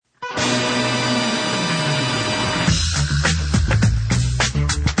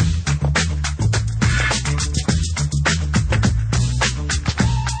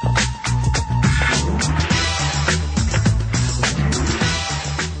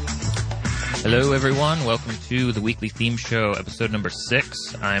Hello, everyone. Welcome to the Weekly Theme Show, episode number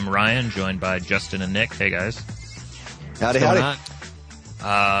 6. I'm Ryan, joined by Justin and Nick. Hey, guys. Howdy.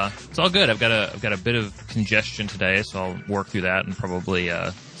 It's all good. I've got a bit of congestion today, so I'll work through that and probably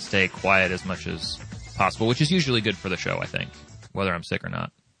stay quiet as much as possible, which is usually good for the show, I think, whether I'm sick or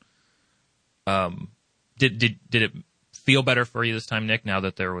not. Did it feel better for you this time, Nick, now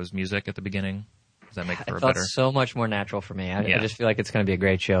that there was music at the beginning? Does that make it for it better? felt so much more natural for me. I just feel like it's going to be a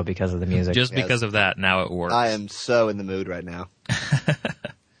great show because of the music. Just because of that, now it works. I am so in the mood right now.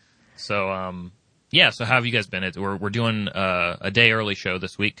 So how have you guys been? We're doing a day early show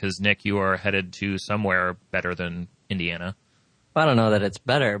this week because, Nick, you are headed to somewhere better than Indiana. Well, I don't know that it's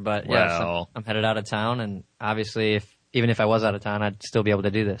better, but well, I'm headed out of town, and obviously, even if I was out of town, I'd still be able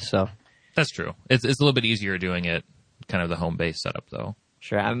to do this. So that's true. It's a little bit easier doing it kind of the home base setup, though.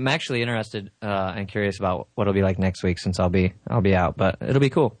 Sure, I'm actually interested and curious about what it'll be like next week since I'll be out, but it'll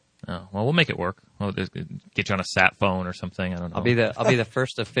be cool. Oh, well, we'll make it work. We'll just get you on a sat phone or something. I don't know. I'll be the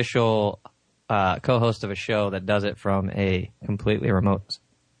first official co-host of a show that does it from a completely remote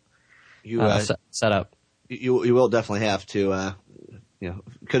setup. You will definitely have to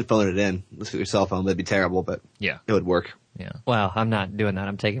could phone it in. Let's get your cell phone. That'd be terrible, but yeah, it would work. Yeah. Well, I'm not doing that.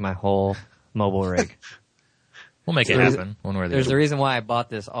 I'm taking my whole mobile rig. We'll make it happen one way or the other. There's the reason why I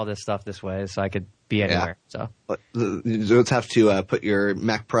bought all this stuff this way, so I could be anywhere. Yeah. So but you'll have to put your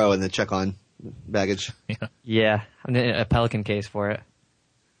Mac Pro in the check-on baggage. Yeah, I'm in a Pelican case for it.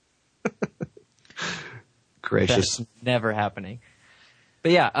 Gracious. That's never happening.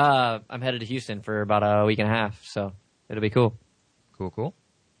 But yeah, I'm headed to Houston for about a week and a half, so it'll be cool. Cool.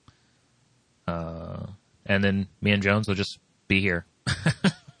 And then me and Jones will just be here.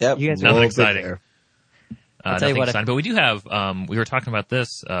 Yep. You guys nothing exciting. Nothing exciting. But we do have, we were talking about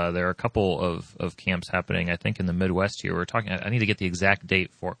this, there are a couple of camps happening, I think, in the Midwest here. I need to get the exact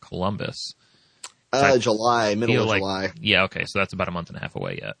date for Columbus. July, middle of July. Yeah, okay, so that's about a month and a half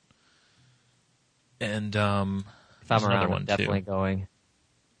away yet. And if I'm around, I'm definitely going.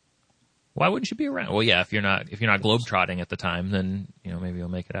 Why wouldn't you be around? Well, yeah, if you're not globetrotting at the time, then maybe you'll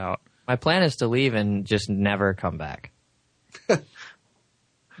make it out. My plan is to leave and just never come back.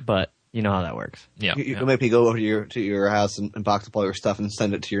 But you know how that works. Yeah, you make me go over to your house and box up all your stuff and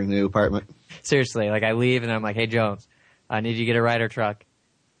send it to your new apartment. Seriously, like I leave and I'm like, "Hey Jones, I need you to get a Ryder truck,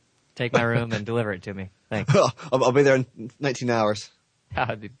 take my room and deliver it to me. Thanks." I'll be there in 19 hours. That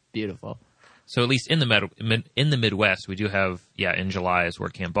would be beautiful. So at least in the Midwest, we do have in July is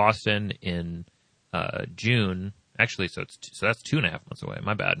WordCamp Boston. In June, actually, so that's 2.5 months away.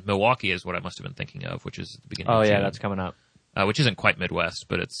 My bad. Milwaukee is what I must have been thinking of, which is at the beginning. Oh of June, yeah, that's coming up. Which isn't quite Midwest,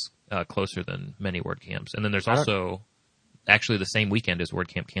 but it's closer than many WordCamps. And then there's also actually the same weekend as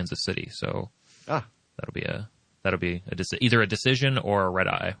WordCamp Kansas City. So that'll be either a decision or a red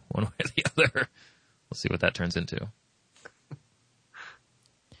eye, one way or the other. We'll see what that turns into.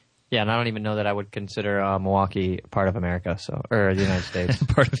 Yeah, and I don't even know that I would consider Milwaukee part of America, or the United States.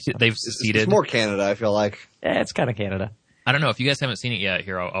 They've seceded. It's more Canada, I feel like. Yeah, it's kind of Canada. I don't know if you guys haven't seen it yet.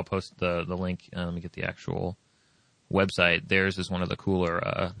 Here, I'll post the link. Let me get the actual website. Theirs is one of the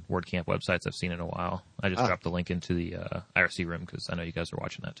cooler WordCamp websites I've seen in a while. I just dropped the link into the IRC room because I know you guys are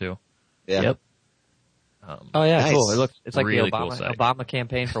watching that too. Yeah. Yep. Oh yeah, nice. cool. It's like really the Obama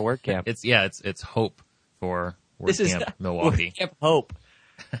campaign for WordCamp. It's hope for WordCamp Milwaukee. WordCamp Hope.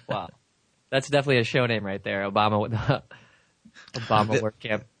 Wow, that's definitely a show name right there. Obama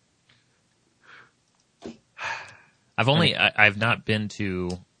WordCamp. I've not been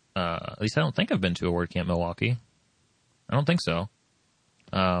to at least I don't think I've been to a WordCamp Milwaukee. I don't think so.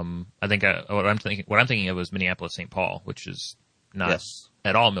 I think what I'm thinking of was Minneapolis St. Paul, which is not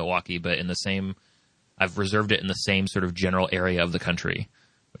at all Milwaukee, but in the same. I've reserved it in the same sort of general area of the country,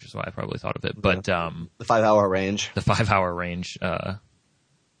 which is why I probably thought of it. But the 5-hour range. The 5-hour range.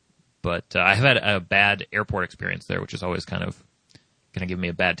 But I have had a bad airport experience there, which is always kind of going to give me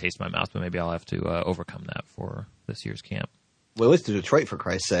a bad taste in my mouth. But maybe I'll have to overcome that for this year's camp. Well, it was to Detroit, for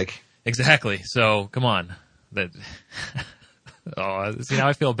Christ's sake. Exactly. So come on. See, now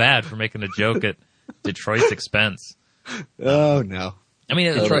I feel bad for making a joke at Detroit's expense. Oh no. I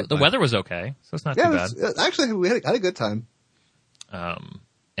mean, Detroit, the weather was okay, so it's not too bad. Actually, we had a good time.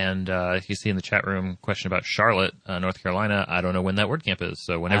 And if you see in the chat room question about Charlotte, North Carolina, I don't know when that WordCamp is.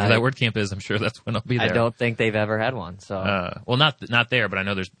 So whenever that WordCamp is, I'm sure that's when I'll be there. I don't think they've ever had one. So well, not there, but I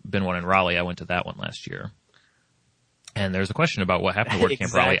know there's been one in Raleigh. I went to that one last year. And there's a question about what happened to WordCamp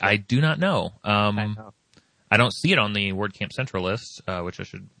Exactly. Raleigh. I do not know. I know. I don't see it on the WordCamp Central list, which I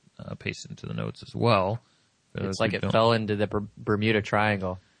should paste into the notes as well. It's like it fell into the Bermuda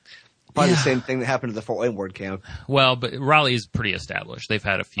Triangle. Probably the same thing that happened to the Fort Wayne WordCamp. Well, but Raleigh is pretty established. They've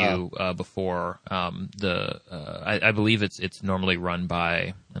had a few before. I believe it's normally run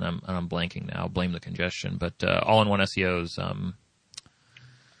by, and I'm blanking now. Blame the congestion, but All-in-One SEO's.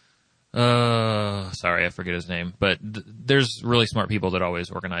 Sorry, I forget his name. But there's really smart people that always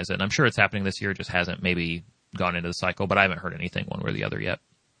organize it, and I'm sure it's happening this year. It just hasn't maybe gone into the cycle. But I haven't heard anything one way or the other yet.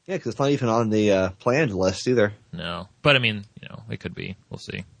 Yeah, because it's not even on the planned list either. No, but I mean, it could be. We'll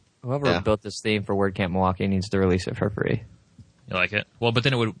see. Whoever built this theme for WordCamp Milwaukee needs to release it for free. You like it? Well, but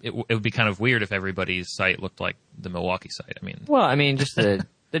then it would be kind of weird if everybody's site looked like the Milwaukee site. I mean, just the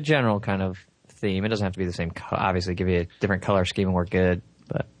general kind of theme. It doesn't have to be the same. Obviously, give you a different color scheme and work good.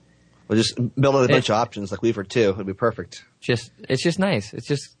 But we'll just build out a bunch of options like Weaver 2. It'd be perfect. It's just nice. It's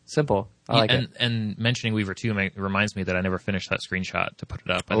just simple. I like it. And mentioning Weaver 2 reminds me that I never finished that screenshot to put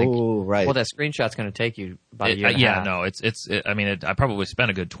it up. Right. Well, that screenshot's going to take you about a year and a half. No, I probably spent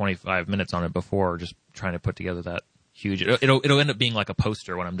a good 25 minutes on it before just trying to put together that huge. It'll end up being like a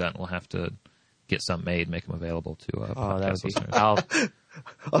poster when I'm done. We'll have to get some made, make them available to podcast listeners.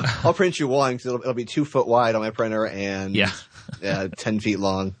 I'll print you one because it'll be 2 foot wide on my printer and 10 feet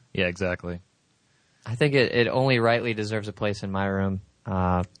long. Yeah, exactly. I think it only rightly deserves a place in my room,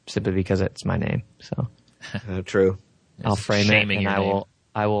 simply because it's my name. So true. I'll frame it and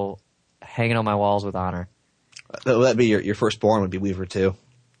I will hang it on my walls with honor. That'd be your firstborn would be Weaver 2.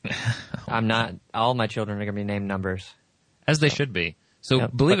 I'm not. All my children are going to be named numbers, as they should be. So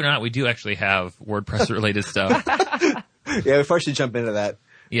believe it or not, we do actually have WordPress related stuff. Yeah, we first should jump into that.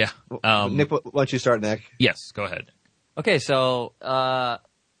 Yeah. Nick, why don't you start, Nick? Yes, go ahead. Okay, so I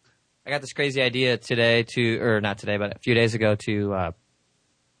got this crazy idea today not today, but a few days ago to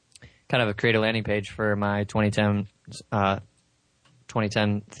kind of create a landing page for my 2010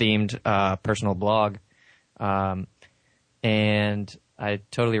 themed personal blog. And I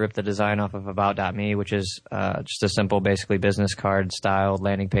totally ripped the design off of About.me, which is just a simple, basically business card styled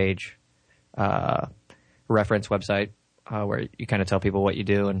landing page reference website where you kind of tell people what you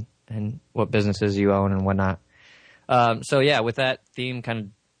do and what businesses you own and whatnot. With that theme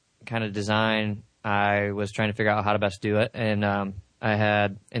kind of design, I was trying to figure out how to best do it, and I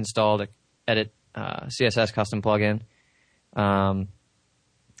had installed a Edit CSS custom plugin, and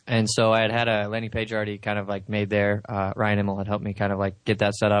so I had a landing page already kind of like made there. Ryan Immel had helped me kind of like get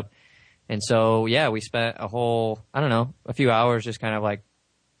that set up, and so we spent a few hours just kind of like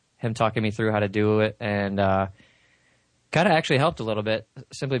him talking me through how to do it, and kind of actually helped a little bit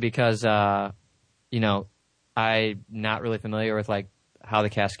simply because I'm not really familiar with like how the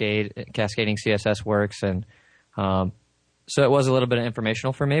cascading CSS works, and so it was a little bit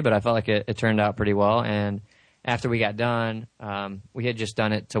informational for me, but I felt like it turned out pretty well. And after we got done, we had just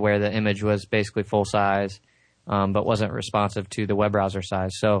done it to where the image was basically full size, but wasn't responsive to the web browser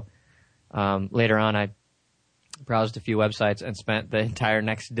size. So later on, I browsed a few websites and spent the entire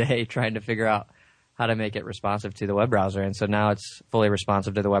next day trying to figure out how to make it responsive to the web browser. And so now it's fully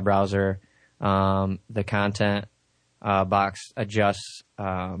responsive to the web browser. The content box adjusts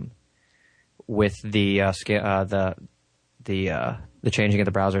with the changing of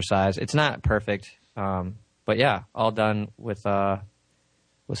the browser size. It's not perfect, but yeah, all done with some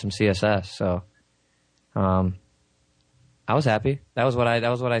CSS. So I was happy. That was what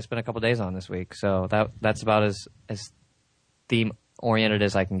I spent a couple days on this week. So that's about as theme oriented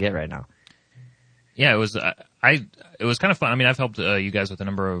as I can get right now. Yeah, it was kind of fun. I mean, I've helped you guys with a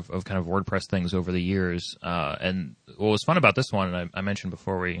number of kind of WordPress things over the years. And what was fun about this one, and I mentioned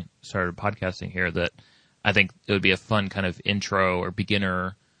before we started podcasting here, that I think it would be a fun kind of intro or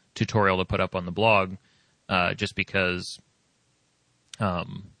beginner tutorial to put up on the blog, just because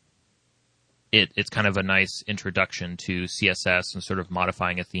it's kind of a nice introduction to CSS and sort of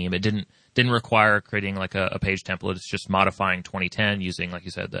modifying a theme. It didn't require creating like a page template. It's just modifying 2010 using, like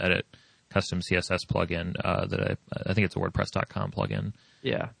you said, the Edit custom CSS plugin that I think it's a WordPress.com plugin.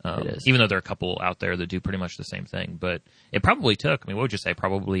 Yeah, it is. Even though there are a couple out there that do pretty much the same thing. But it probably took, what would you say,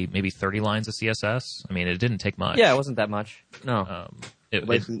 probably maybe 30 lines of CSS? I mean, it didn't take much. Yeah, it wasn't that much. No.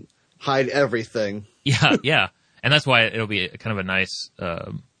 It hide everything. Yeah. And that's why it'll be kind of a nice,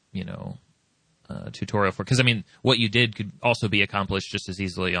 tutorial for, because what you did could also be accomplished just as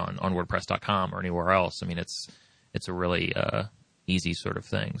easily on WordPress.com or anywhere else. It's a really easy sort of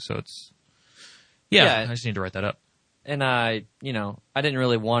thing. So it's, I just need to write that up. And I didn't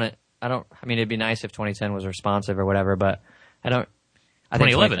really want it. It'd be nice if 2010 was responsive or whatever, but I don't.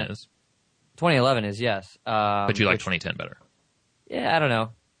 2011 is. 2011 is, yes. But you like 2010 better. Yeah, I don't know.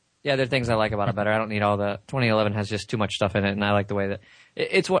 Yeah, there are things I like about it better. I don't need all the 2011 has just too much stuff in it, and I like the way that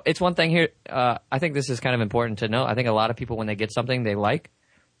it's one thing here. I think this is kind of important to know. I think a lot of people, when they get something they like,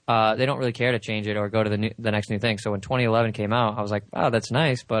 they don't really care to change it or go to the next new thing. So when 2011 came out, I was like, wow, that's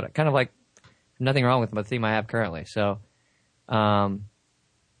nice, but kind of like nothing wrong with the theme I have currently. So,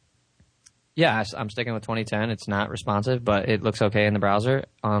 yeah, I'm sticking with 2010. It's not responsive, but it looks okay in the browser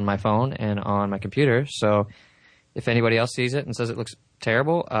on my phone and on my computer. So if anybody else sees it and says it looks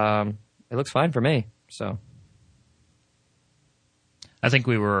terrible, it looks fine for me. So I think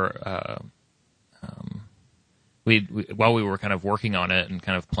we were while we were kind of working on it and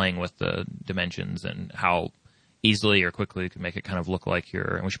kind of playing with the dimensions and how easily or quickly you could make it kind of look like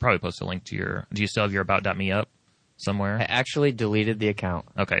your. And we should probably post a link to your. Do you still have your about.me up somewhere? I actually deleted the account.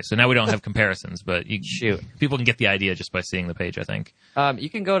 Okay, so now we don't have comparisons, but Shoot, people can get the idea just by seeing the page, I think. You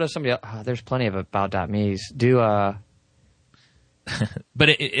can go to somebody else. Oh, there's plenty of about.me's. Do But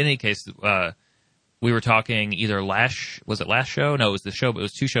in any case, we were talking either last show? No, it was the show, but it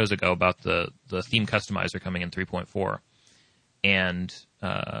was 2 shows ago about the theme customizer coming in 3.4. And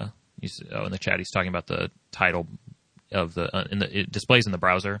in the chat, he's talking about the title of it displays in the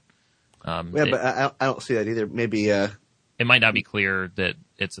browser. But I don't see that either. Maybe it might not be clear that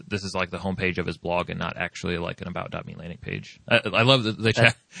this is like the homepage of his blog and not actually like an about.me landing page. I love the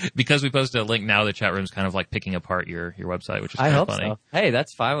chat because we posted a link now. The chat room's kind of like picking apart your website, which is kind of funny. So. Hey,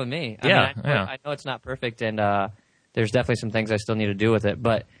 that's fine with me. I know it's not perfect, and there's definitely some things I still need to do with it,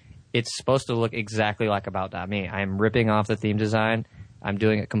 but it's supposed to look exactly like about.me. I'm ripping off the theme design. I'm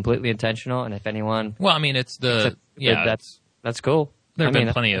doing it completely intentional, and if anyone, well, I mean, that's cool. There have been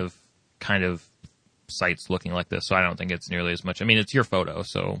plenty of kind of sites looking like this, so I don't think it's nearly as much. I mean, it's your photo,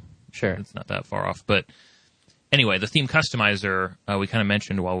 so sure, it's not that far off. But anyway, the theme customizer, we kind of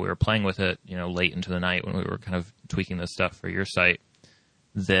mentioned while we were playing with it, late into the night when we were kind of tweaking this stuff for your site,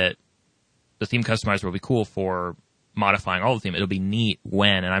 that the theme customizer will be cool for modifying all the theme. It'll be neat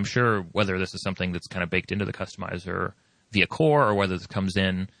when, and I'm sure whether this is something that's kind of baked into the customizer via core or whether this comes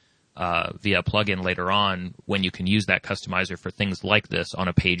in via plugin later on when you can use that customizer for things like this on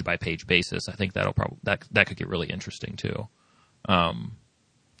a page-by-page basis. I think that'll probably that could get really interesting too.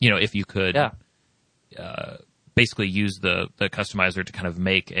 If you could basically use the customizer to kind of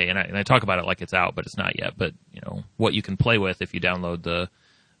make and I talk about it like it's out, but it's not yet. But what you can play with if you download the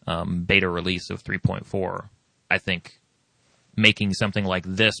beta release of 3.4, I think making something like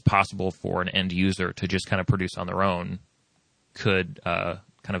this possible for an end user to just kind of produce on their own could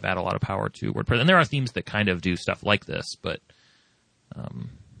kind of add a lot of power to WordPress. And there are themes that kind of do stuff like this, but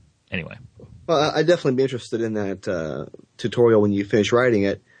anyway. Well, I'd definitely be interested in that tutorial when you finish writing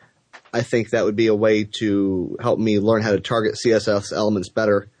it. I think that would be a way to help me learn how to target CSS elements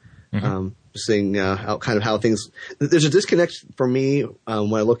better. Mm-hmm. Seeing how things. There's a disconnect for me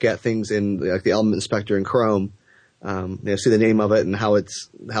when I look at things in like the element inspector in Chrome. See the name of it and how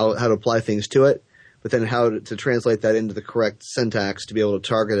to apply things to it. But then how to translate that into the correct syntax to be able to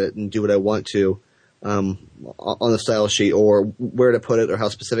target it and do what I want to on the style sheet, or where to put it, or how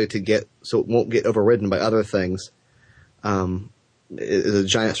specific to get so it won't get overridden by other things. Is a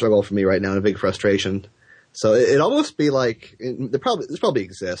giant struggle for me right now and a big frustration. So it'd almost be like this probably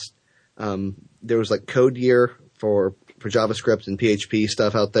exists. There was like Code Year for JavaScript and PHP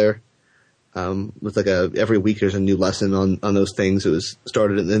stuff out there. With like every week there's a new lesson on those things. It was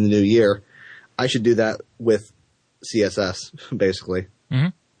started in the new year. I should do that with CSS, basically. Mm-hmm.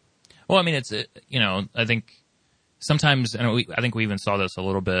 Well, I mean, it's I think sometimes, and I think we even saw this a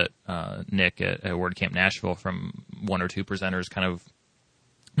little bit, Nick, at WordCamp Nashville from 1 or 2 presenters, kind of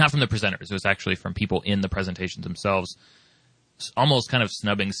not from the presenters. It was actually from people in the presentations themselves, almost kind of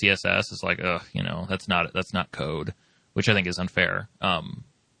snubbing CSS. It's like, that's not code, which I think is unfair.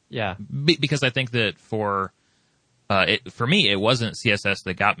 Yeah, because I think that for me, it wasn't CSS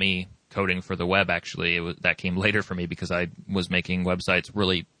that got me coding for the web. Actually, that came later for me because I was making websites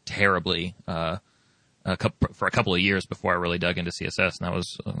really terribly for a couple of years before I really dug into CSS, and that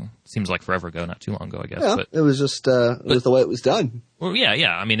was seems like forever ago, not too long ago, I guess. Yeah, but it was just was the way it was done. Well,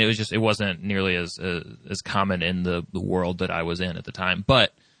 yeah. I mean, it wasn't nearly as common in the world that I was in at the time,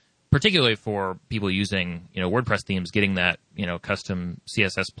 but particularly for people using WordPress themes, getting that custom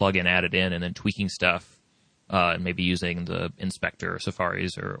CSS plugin added in and then tweaking stuff. And maybe using the inspector,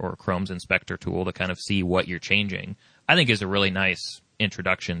 Safari's or Chrome's inspector tool to kind of see what you're changing, I think is a really nice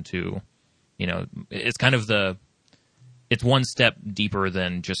introduction to, it's kind of it's one step deeper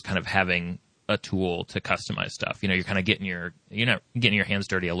than just kind of having a tool to customize stuff. You're kind of getting your hands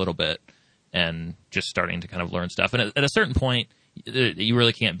dirty a little bit and just starting to kind of learn stuff. And at a certain point, you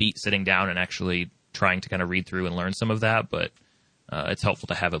really can't beat sitting down and actually trying to kind of read through and learn some of that, but it's helpful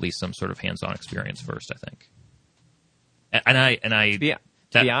to have at least some sort of hands-on experience first, I think. To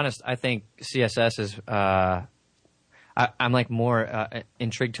be honest, I think CSS is. I I'm like more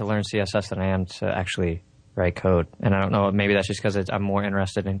intrigued to learn CSS than I am to actually write code. And I don't know, maybe that's just because I'm more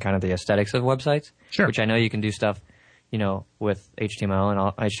interested in kind of the aesthetics of websites. Sure. Which I know you can do stuff, with HTML and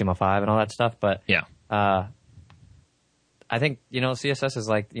HTML5 and all that stuff. But Yeah. I think, CSS is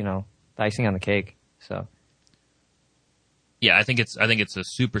like, the icing on the cake. So. Yeah, I think it's a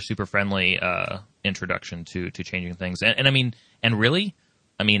super, super friendly introduction to changing things. And I mean,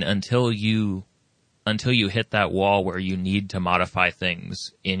 until you hit that wall where you need to modify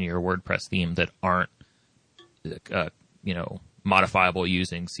things in your WordPress theme that aren't modifiable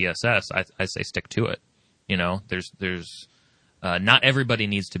using CSS, I say stick to it. There's not everybody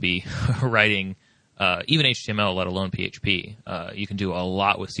needs to be writing even HTML, let alone PHP. You can do a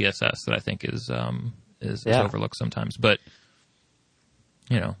lot with CSS that I think is overlooked sometimes, but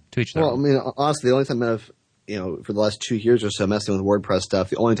to each their own. Well, I mean, honestly, the only time I've, for the last 2 years or so messing with WordPress stuff,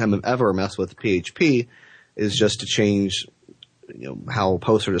 the only time I've ever messed with PHP is just to change, how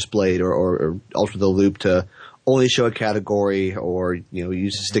posts are displayed or alter the loop to only show a category or,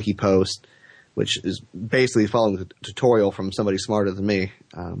 use a sticky post, which is basically following the tutorial from somebody smarter than me.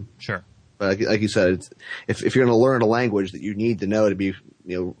 Sure. But like you said, if you're going to learn a language that you need to know to be,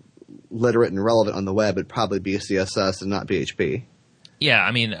 literate and relevant on the web, it'd probably be CSS and not PHP. Yeah,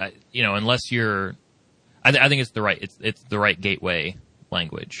 I mean, unless you're, I think it's the right gateway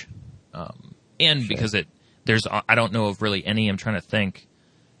language, and sure. Because I don't know of really any. I'm trying to think.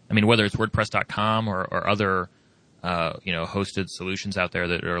 I mean, whether it's WordPress.com or other, hosted solutions out there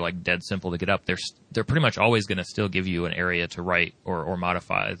that are like dead simple to get up, they're pretty much always going to still give you an area to write or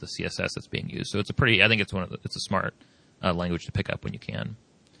modify the CSS that's being used. So I think it's it's a smart language to pick up when you can.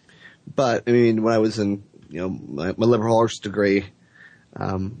 But I mean, when I was in my liberal arts degree.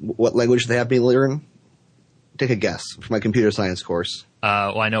 What language did they have me learn? Take a guess for my computer science course.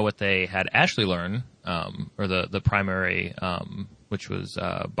 Well, I know what they had Ashley learn, or the primary, which was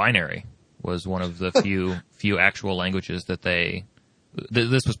binary, was one of the few actual languages that they.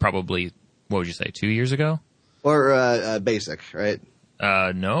 This was probably, what would you say, 2 years ago? Or basic, right?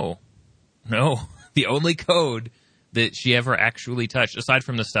 No. The only code that she ever actually touched, aside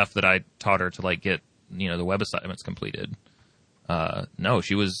from the stuff that I taught her to like get the web assignments completed. No,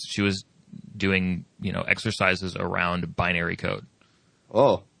 she was doing, exercises around binary code.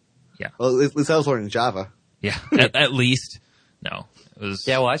 Oh. Yeah. Well, at least I was learning Java. Yeah. at least. No. It was.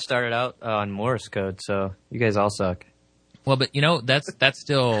 Yeah, well, I started out on Morse code, so you guys all suck. Well, but that's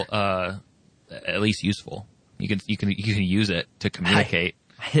still, at least useful. You can use it to communicate.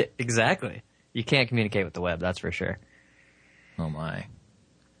 Exactly. You can't communicate with the web, that's for sure. Oh my.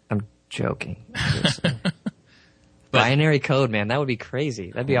 I'm joking. Binary code, man, that would be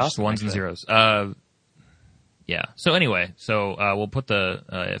crazy. That'd be awesome. Ones and zeros. Yeah. So anyway, we'll put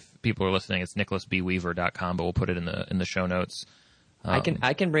if people are listening, it's nicholasbweaver.com, but we'll put it in the show notes. I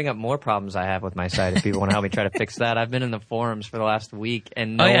can bring up more problems I have with my site if people want to help me try to fix that. I've been in the forums for the last week,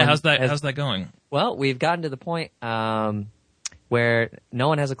 and how's that going? Well, we've gotten to the point where no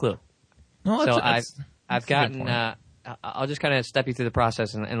one has a clue. Well, so I've gotten. I'll just kind of step you through the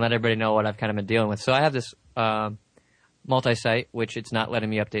process and let everybody know what I've kind of been dealing with. So I have this multi-site, which it's not letting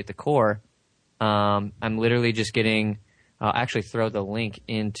me update the core. I'm literally just getting. I'll actually throw the link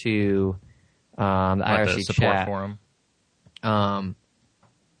into the IRC the support chat forum.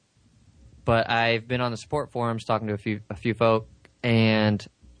 But I've been on the support forums talking to a few folk, and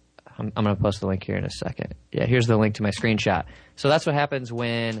I'm going to post the link here in a second. Yeah, here's the link to my screenshot. So that's what happens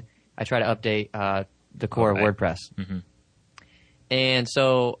when I try to update the core of WordPress. Mm-hmm. And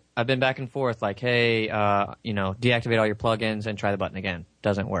so I've been back and forth, like, hey, deactivate all your plugins and try the button again.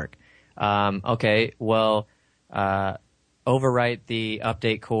 Doesn't work. Okay, well, overwrite the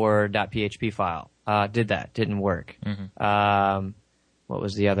update core.php file. Did that. Didn't work. Mm-hmm. What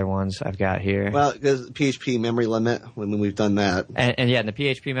was the other ones I've got here? Well, there's PHP memory limit when we've done that. And yeah, the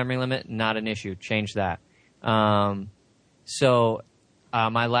PHP memory limit, not an issue. Change that. So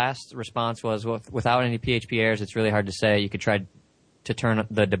my last response was, without any PHP errors, it's really hard to say. You could try to turn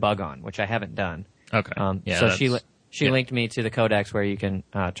the debug on, which I haven't done. Okay. Yeah, so she linked me to the codex where you can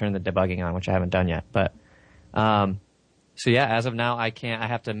turn the debugging on, which I haven't done yet. But so yeah, as of now, I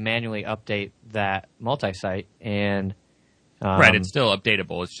have to manually update that multi-site, and right, it's still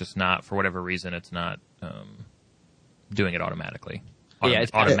updatable. It's just not, for whatever reason, it's not doing it automatically.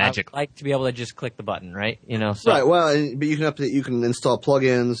 It's automatically. I'd like to be able to just click the button, right? So. Right. Well, but you can update. You can install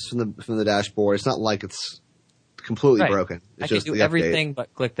plugins from the dashboard. It's not like it's completely broken. It's I just can do the everything update.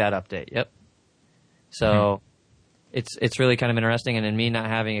 but click that update. Yep. So it's really kind of interesting, and in me not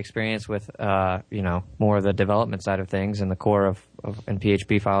having experience with more of the development side of things and the core of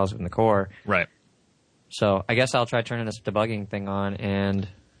PHP files in the core, right? So I guess I'll try turning this debugging thing on, and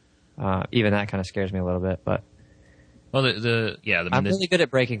even that kind of scares me a little bit. But Well, I'm really good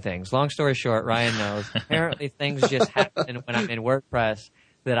at breaking things. Long story short, Ryan knows. Apparently, things just happen when I'm in WordPress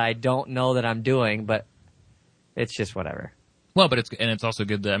that I don't know that I'm doing, but it's just whatever. Well, but it's also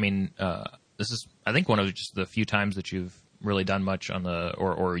good that, I mean, this is, I think, one of just the few times that you've really done much on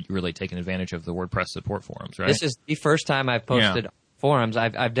or really taken advantage of the WordPress support forums, right? This is the first time I've posted forums.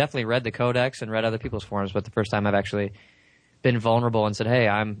 I've definitely read the codex and read other people's forums, but the first time I've actually been vulnerable and said, "Hey,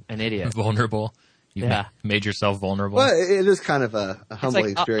 I'm an idiot." Vulnerable. You've made yourself vulnerable. Well, it is kind of a humbling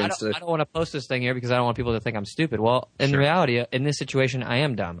experience. I don't want to post this thing here because I don't want people to think I'm stupid. Well, in reality, in this situation, I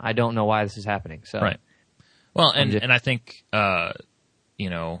am dumb. I don't know why this is happening. So right. Well, and I think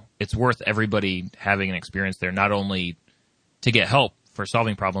it's worth everybody having an experience there, not only to get help for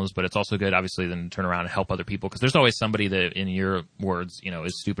solving problems, but it's also good, obviously, then to turn around and help other people, because there's always somebody that, in your words,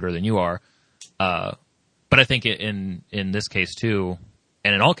 is stupider than you are. But I think in this case too,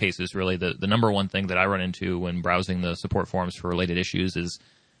 and in all cases, really, the number one thing that I run into when browsing the support forums for related issues is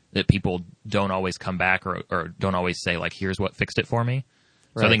that people don't always come back or don't always say, like, here's what fixed it for me.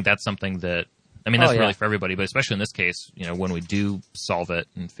 Right. So I think that's something that, I mean, that's really for everybody, but especially in this case, when we do solve it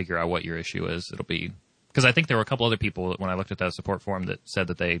and figure out what your issue is, it'll be, because I think there were a couple other people when I looked at that support forum that said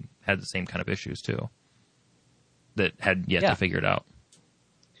that they had the same kind of issues too, that had yet to figure it out.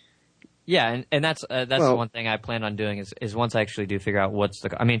 Yeah, and that's the one thing I plan on doing is once I actually do figure out what's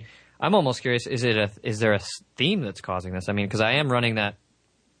the. I mean, I'm almost curious. Is there a theme that's causing this? I mean, because I am running that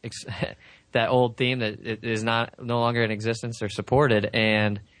that old theme that is no longer in existence or supported,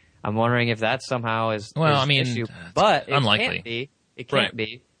 and I'm wondering if that somehow is an issue. But it unlikely. It can't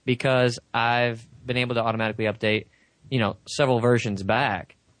be because I've been able to automatically update, several versions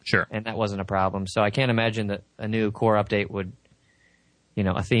back. Sure. And that wasn't a problem. So I can't imagine that a new core update would.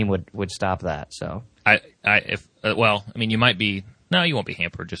 A theme would stop that. So you might be. No, you won't be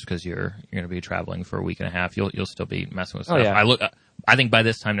hampered just because you're going to be traveling for a week and a half. You'll still be messing with stuff. Oh, yeah. I think by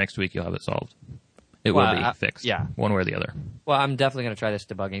this time next week you'll have it solved. It will be fixed. Yeah, one way or the other. Well, I'm definitely going to try this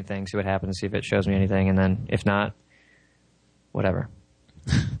debugging thing, see what happens, see if it shows me anything, and then if not, whatever.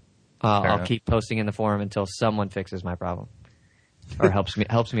 I'll keep posting in the forum until someone fixes my problem or helps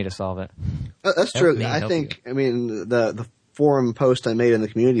me to solve it. That's true. I think. I mean the forum post I made in the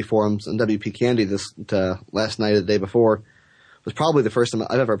community forums on WP Candy this last night or the day before was probably the first time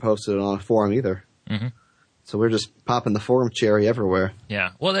I've ever posted on a forum either. Mm-hmm. So we're just popping the forum cherry everywhere. Yeah.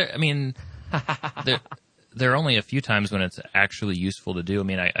 Well, there are only a few times when it's actually useful to do. I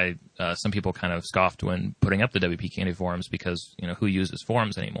mean, some people kind of scoffed when putting up the WP Candy forums because, who uses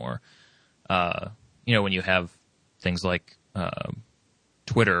forums anymore? When you have things like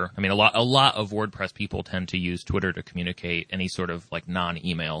Twitter. I mean, a lot of WordPress people tend to use Twitter to communicate any sort of like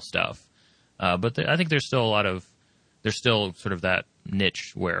non-email stuff. But I think there's still sort of that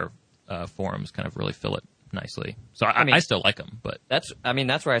niche where forums kind of really fill it nicely. So I still like them, but that's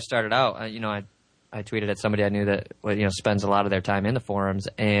where I started out. I tweeted at somebody I knew that spends a lot of their time in the forums,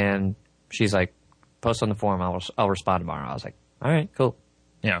 and she's like, "Post on the forum. I'll respond tomorrow." I was like, "All right, cool."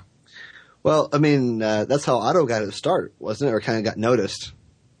 Yeah. Well, I mean, that's how Otto got its start, wasn't it? Or kind of got noticed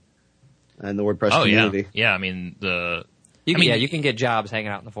in the WordPress community. Yeah. I mean, you can get jobs hanging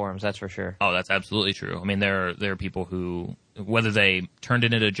out in the forums. That's for sure. Oh, that's absolutely true. I mean, there are people who, whether they turned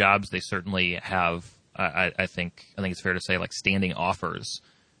it into jobs, they certainly have. I think it's fair to say, like, standing offers.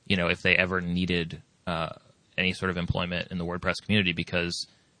 If they ever needed any sort of employment in the WordPress community, because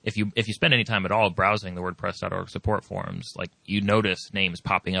if you spend any time at all browsing the WordPress.org support forums, like, you notice names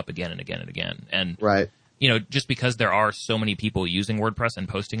popping up again and again and again. And right. Just because there are so many people using WordPress and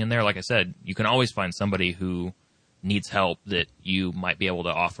posting in there, like I said, you can always find somebody who needs help that you might be able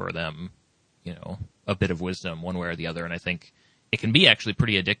to offer them, a bit of wisdom one way or the other. And I think it can be actually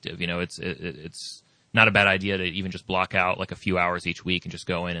pretty addictive. It's not a bad idea to even just block out like a few hours each week and just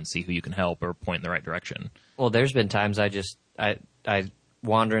go in and see who you can help or point in the right direction. Well, there's been times I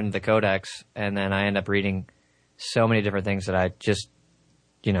wander into the codex and then I end up reading so many different things that I just,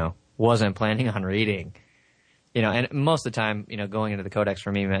 wasn't planning on reading. And most of the time, going into the codex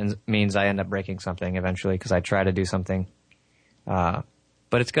for me means I end up breaking something eventually because I try to do something. But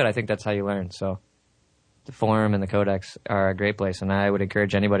it's good. I think that's how you learn. So the forum and the codex are a great place, and I would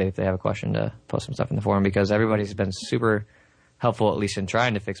encourage anybody, if they have a question, to post some stuff in the forum, because everybody's been super helpful, at least in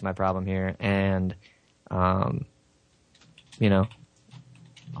trying to fix my problem here. And,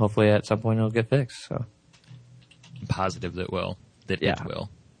 hopefully at some point it'll get fixed. So I'm positive that it will.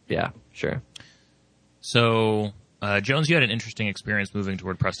 Yeah, sure. So, Jones, you had an interesting experience moving to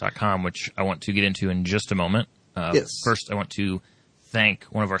WordPress.com, which I want to get into in just a moment. Yes. First, I want to thank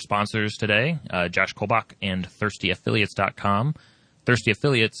one of our sponsors today, Josh Kolbach and ThirstyAffiliates.com. Thirsty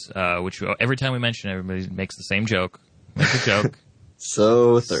Affiliates, which every time we mention, everybody makes the same joke. Make a joke.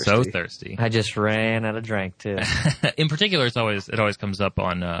 So thirsty. So thirsty. I just ran out of drink too. In particular, it always comes up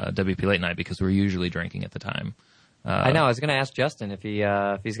on WP Late Night because we're usually drinking at the time. I know. I was going to ask Justin if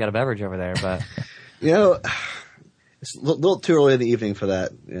he's got a beverage over there, but It's a little too early in the evening for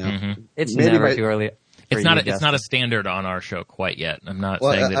that. it's never too early. It's not a standard on our show quite yet. I'm not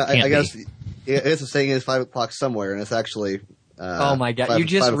saying that it can't I guess be. it's saying it's 5 o'clock somewhere, and it's actually. Oh my God! You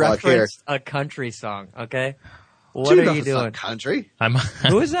just referenced a country song. Okay, what Dude, are you doing? Country?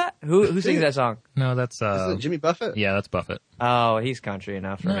 Who is that? Who sings that song? No, that's Is it Jimmy Buffett? Yeah, that's Buffett. Oh, he's country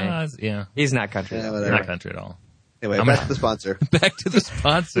enough for me. Yeah, He's not country. Yeah, enough. whatever. not country at all. Anyway, back to the sponsor. Back to the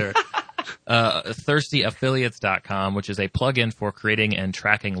sponsor. ThirstyAffiliates.com, which is a plugin for creating and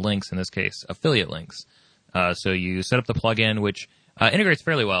tracking links, in this case, affiliate links. So you set up the plugin, which integrates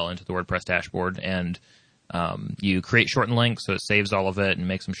fairly well into the WordPress dashboard, and you create shortened links, so it saves all of it and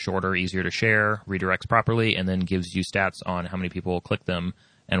makes them shorter, easier to share, redirects properly, and then gives you stats on how many people click them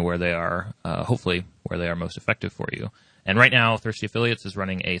and where they are, hopefully, where they are most effective for you. And right now, Thirsty Affiliates is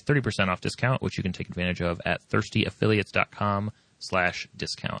running a 30% off discount, which you can take advantage of at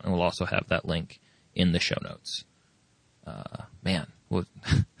thirstyaffiliates.com/discount. And we'll also have that link in the show notes. That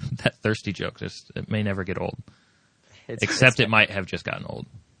thirsty joke, it may never get old. Except it might have just gotten old.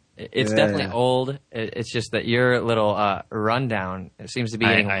 It's definitely old. It's just that your little rundown seems to be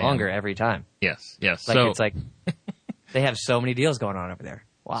getting longer every time. Yes. It's like they have so many deals going on over there.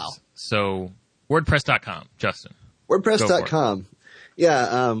 Wow. So WordPress.com, Justin. WordPress.com.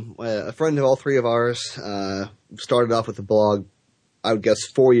 Yeah, a friend of all three of ours started off with the blog, I would guess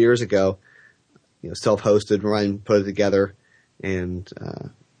 4 years ago. Self-hosted. Ryan put it together, and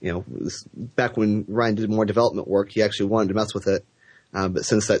back when Ryan did more development work, he actually wanted to mess with it. But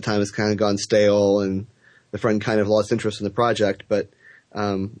since that time, it's kind of gone stale, and the friend kind of lost interest in the project. But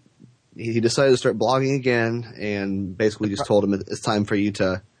he decided to start blogging again, and basically just told him it's time for you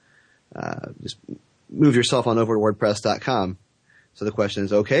to just move yourself on over to WordPress.com. So the question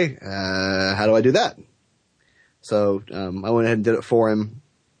is, okay, how do I do that? So I went ahead and did it for him.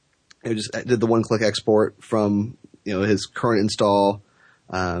 I just did the one-click export from his current install,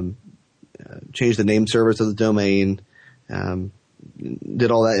 changed the name servers of the domain,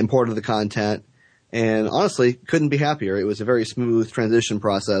 did all that, imported the content, and honestly couldn't be happier. It was a very smooth transition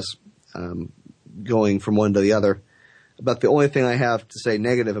process going from one to the other. But the only thing I have to say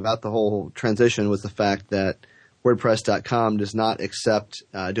negative about the whole transition was the fact that WordPress.com does not accept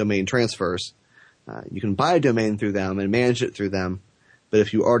domain transfers. You can buy a domain through them and manage it through them, but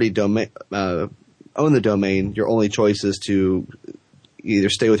if you already own the domain, your only choice is to either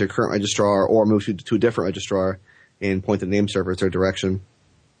stay with your current registrar or move to a different registrar and point the name server in their direction.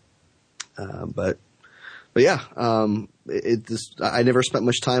 But yeah, I never spent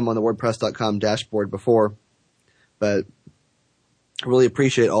much time on the WordPress.com dashboard before, but I really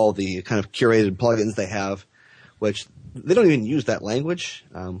appreciate all the kind of curated plugins they have, which they don't even use that language.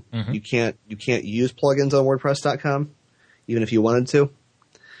 You can't use plugins on WordPress.com, even if you wanted to.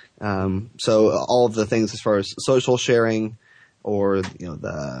 So all of the things as far as social sharing, or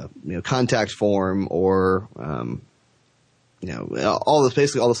the contact form, or all this,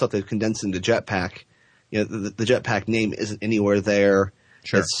 basically all the stuff they've condensed into Jetpack. The Jetpack name isn't anywhere there.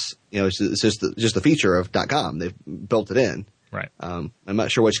 Sure. It's just the feature of .com. They've built it in. Right. I'm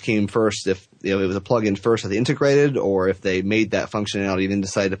not sure which came first, if it was a plugin first that they integrated, or if they made that functionality and then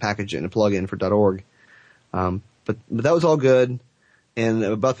decided to package it in a plugin for .org. But that was all good. And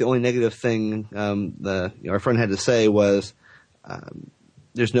about the only negative thing our friend had to say was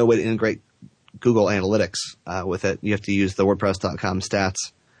there's no way to integrate Google Analytics with it. You have to use the WordPress.com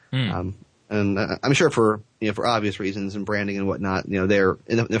stats. And I'm sure for obvious reasons and branding and whatnot, they're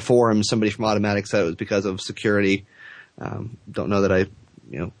in the forum. Somebody from Automatic said it was because of security. Don't know that I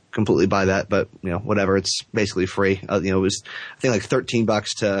completely buy that, but whatever. It's basically free. It was, I think, like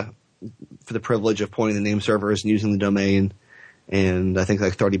 $13 for the privilege of pointing the name servers and using the domain, and I think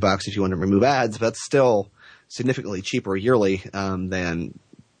like $30 if you want to remove ads. But that's still significantly cheaper yearly than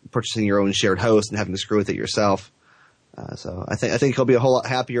purchasing your own shared host and having to screw with it yourself. So I think he'll be a whole lot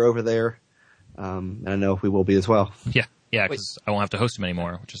happier over there. And I know we will be as well. Yeah, because I won't have to host him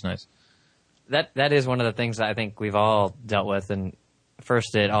anymore, which is nice. That is one of the things that I think we've all dealt with. And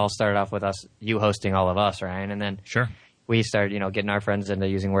first, it all started off with you hosting all of us, Ryan, and then sure, we started, getting our friends into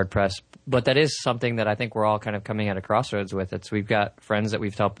using WordPress. But that is something that I think we're all kind of coming at a crossroads with. We've got friends that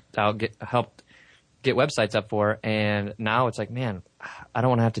we've helped get websites up for, and now it's like, man, I don't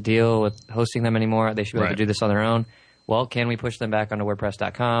want to have to deal with hosting them anymore. They should be able to do this on their own. well, can we push them back onto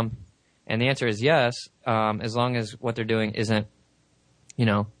WordPress.com? And the answer is yes, as long as what they're doing isn't,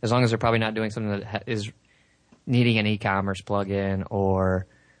 as long as they're probably not doing something that is needing an e-commerce plugin or,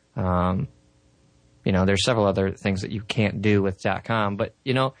 there's several other things that you can't do with .com. But,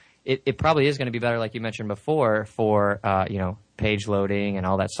 it probably is going to be better, like you mentioned before, for, page loading and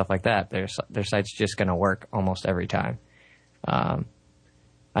all that stuff like that. Their site's just going to work almost every time.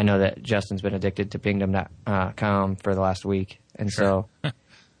 I know that Justin's been addicted to pingdom.com for the last week. And Sure. so,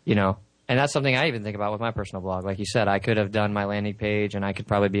 and that's something I even think about with my personal blog. Like you said, I could have done my landing page and I could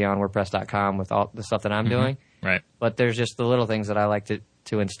probably be on WordPress.com with all the stuff that I'm doing. Right. But there's just the little things that I like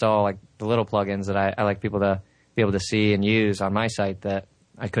to install, like the little plugins that I like people to be able to see and use on my site that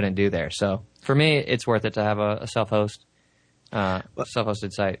I couldn't do there. So for me, it's worth it to have a self-hosted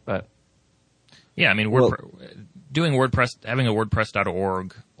site. But yeah, I mean, doing WordPress, having a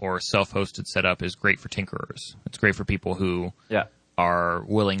WordPress.org or self-hosted setup is great for tinkerers. It's great for people who are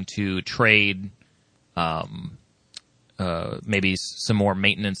willing to trade maybe some more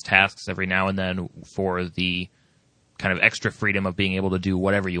maintenance tasks every now and then for the kind of extra freedom of being able to do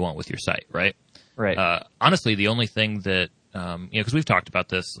whatever you want with your site, right? Right. Honestly, the only thing that, because we've talked about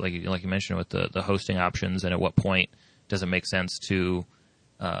this, like you mentioned with the hosting options, and at what point does it make sense to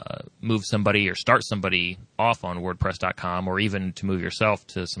move somebody or start somebody off on WordPress.com, or even to move yourself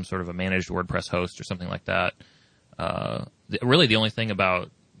to some sort of a managed WordPress host or something like that. Really, the only thing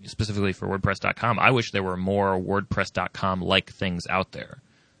about specifically for WordPress.com, I wish there were more WordPress.com-like things out there.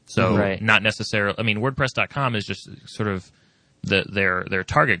 So not necessarily. I mean, WordPress.com is just sort of their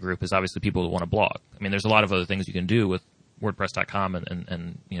target group is obviously people that want to blog. I mean, there's a lot of other things you can do with WordPress.com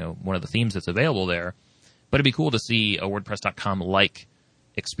and one of the themes that's available there. But it'd be cool to see a WordPress.com-like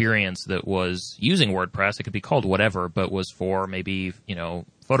experience that was using WordPress. It could be called whatever, but was for maybe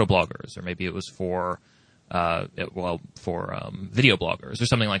photo bloggers, or maybe it was for video bloggers or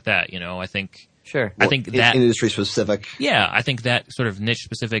something like that. I think. Sure. I think that industry specific. Yeah, I think that sort of niche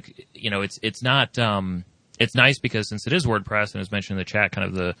specific. It's not. It's nice because since it is WordPress, and as mentioned in the chat, kind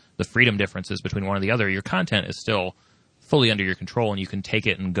of the freedom differences between one and the other, your content is still fully under your control, and you can take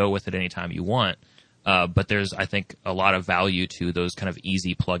it and go with it anytime you want. But there's, I think, a lot of value to those kind of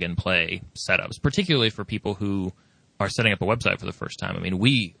easy plug-and-play setups, particularly for people who are setting up a website for the first time. I mean,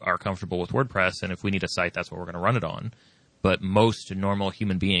 we are comfortable with WordPress, and if we need a site, that's what we're going to run it on. But most normal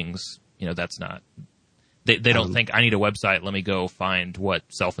human beings, that's not. They don't think, I need a website, let me go find what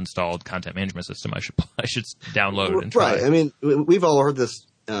self-installed content management system I should download and try. Right. I mean, we've all heard this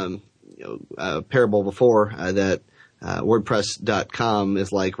parable before that WordPress.com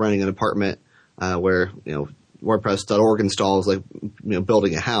is like renting an apartment where WordPress.org installs like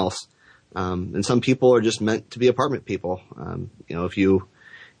building a house, and some people are just meant to be apartment people. If you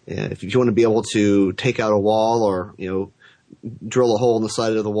want to be able to take out a wall or drill a hole in the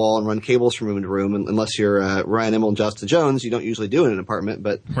side of the wall and run cables from room to room, unless you're Ryan Emmel and Justin Jones, you don't usually do it in an apartment.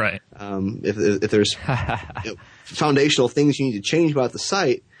 But right. If there's foundational things you need to change about the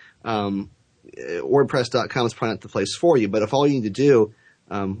site, WordPress.com is probably not the place for you. But if all you need to do,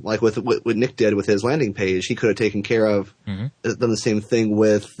 like with what Nick did with his landing page, he could have taken care of, done the same thing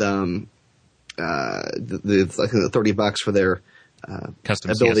with the $30 for their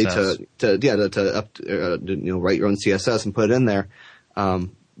custom ability CSS. to write your own CSS and put it in there.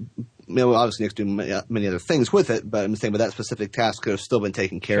 Obviously Nick's doing many other things with it, but I'm saying, but that specific task could have still been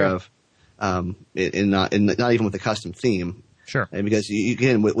taken care of, not even with a custom theme. Sure. And because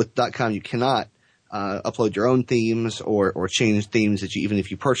again, with .com, you cannot upload your own themes or change themes that even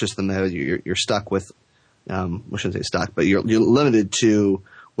if you purchase them, you're stuck with. I shouldn't say stuck, but you're limited to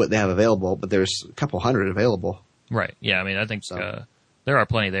what they have available. But there's a couple hundred available. Right. Yeah. I mean, I think there are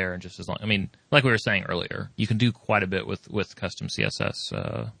plenty there, and just as long. I mean, like we were saying earlier, you can do quite a bit with custom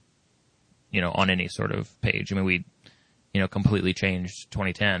CSS. On any sort of page. I mean, we, completely changed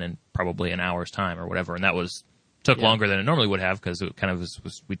 2010 in probably an hour's time or whatever, and that took longer than it normally would have because it kind of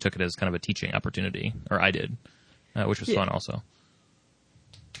was we took it as kind of a teaching opportunity, or I did, which was fun also.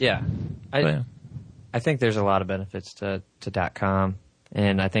 Yeah. I think there's a lot of benefits to .com,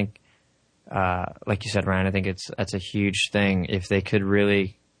 and I think, like you said, Ryan, I think that's a huge thing if they could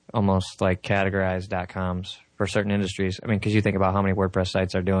really almost like categorize .coms for certain industries. I mean, because you think about how many WordPress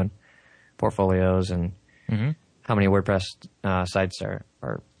sites are doing portfolios and how many WordPress sites are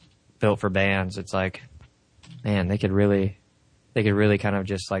built for bands. It's like, man, they could really kind of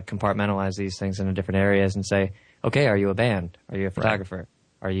just like compartmentalize these things into different areas and say, okay, are you a band? Are you a photographer? Right.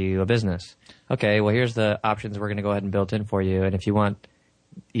 Are you a business? Okay, well, here's the options we're going to go ahead and build in for you. And if you want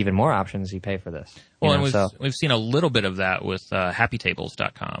even more options, you pay for this. Well, and we've seen a little bit of that with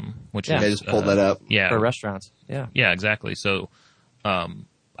happytables.com, which Yeah. is I just pulled that up. Yeah, for restaurants. Yeah. yeah, exactly. So,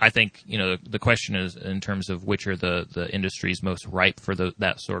 I think the question is in terms of which are the industries most ripe for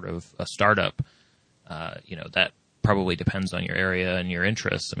that sort of a startup. That probably depends on your area and your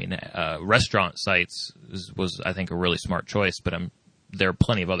interests. I mean, restaurant sites was I think a really smart choice, but there are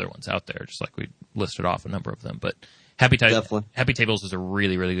plenty of other ones out there, just like we listed off a number of them. But Happy Tables is a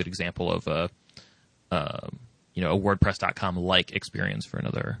really, really good example of a WordPress.com like experience for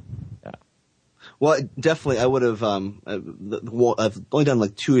another. Yeah. Well, definitely, I would have. I've only done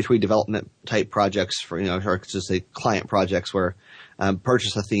like 2 or 3 development type projects for or just say client projects where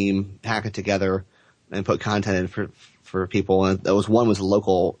purchase a theme, hack it together, and put content in for people. And one was a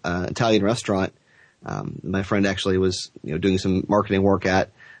local Italian restaurant. My friend actually was doing some marketing work at.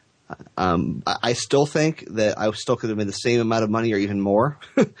 I still think that I still could have made the same amount of money or even more,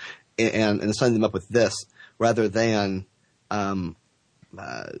 and sign them up with this rather than.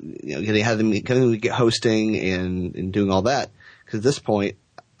 Having them get hosting and doing all that. Because at this point,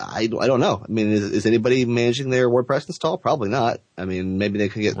 I don't know. I mean, is anybody managing their WordPress install? Probably not. I mean, maybe they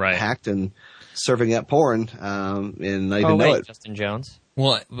could get hacked and serving up porn and not even know it. Justin Jones.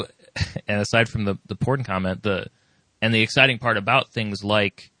 Well, and aside from the porn comment, the exciting part about things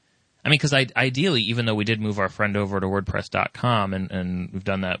like, I mean, because ideally, even though we did move our friend over to WordPress.com and we've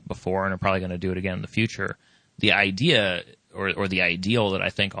done that before and are probably going to do it again in the future, the idea or the ideal that I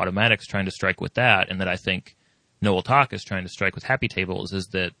think Automatic's trying to strike with that, and that I think Noel Talk is trying to strike with Happy Tables, is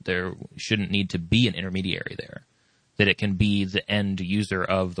that there shouldn't need to be an intermediary there. That it can be the end user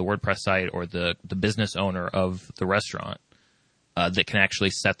of the WordPress site or the business owner of the restaurant that can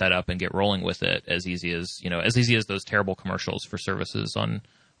actually set that up and get rolling with it as easy as those terrible commercials for services on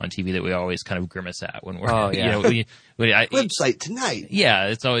TV that we always kind of grimace at when we're, website tonight. Yeah,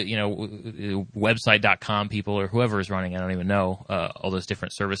 it's always, website.com people or whoever is running, I don't even know, all those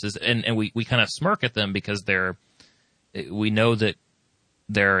different services. And we kind of smirk at them because we know that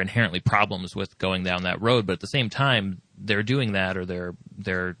there are inherently problems with going down that road, but at the same time, they're doing that or they're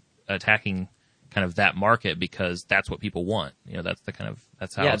attacking kind of that market because that's what people want. That's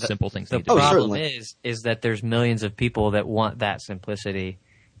how simple things need to be. The problem is that there's millions of people that want that simplicity.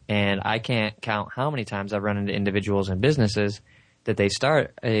 And I can't count how many times I've run into individuals and businesses that they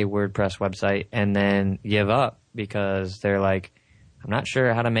start a WordPress website and then give up because they're like, I'm not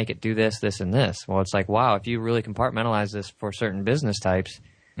sure how to make it do this, this, and this. Well, it's like, wow, if you really compartmentalize this for certain business types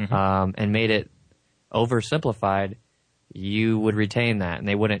and made it oversimplified, you would retain that, and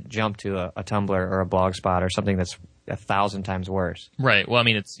they wouldn't jump to a Tumblr or a Blogspot or something that's 1,000 times worse. Right. Well, I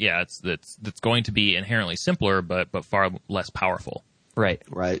mean, it's going to be inherently simpler, but far less powerful. Right.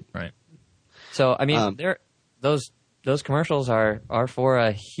 So, I mean, those commercials are for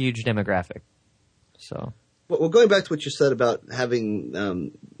a huge demographic. So, well, going back to what you said about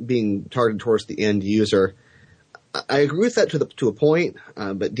having being targeted towards the end user, I agree with that to a point.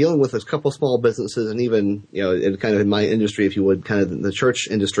 But dealing with a couple small businesses and even kind of in my industry, if you would, kind of the church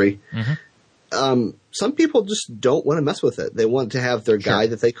industry, some people just don't want to mess with it. They want to have their guy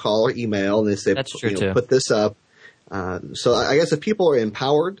that they call or email, and they say, that's true too. Put this up. So I guess if people are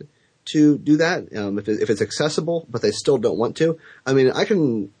empowered to do that, if it's accessible, but they still don't want to, I mean, I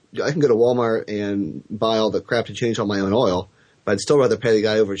can go to Walmart and buy all the crap to change all my own oil, but I'd still rather pay the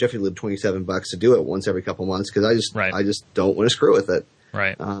guy over at Jiffy Lube $27 to do it once every couple months because I just don't want to screw with it.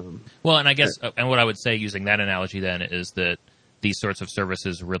 Right. Well, and I guess, and what I would say using that analogy then is that these sorts of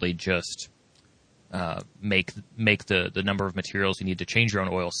services really just make the number of materials you need to change your own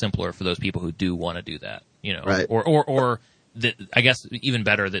oil simpler for those people who do want to do that. Right. Or I guess even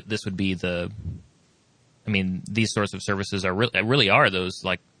better that this would be these sorts of services really are those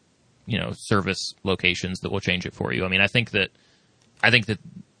service locations that will change it for you. I mean, I think that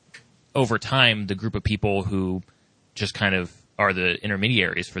over time, the group of people who just kind of are the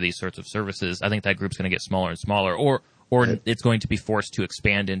intermediaries for these sorts of services, I think that group's going to get smaller and smaller, or it's going to be forced to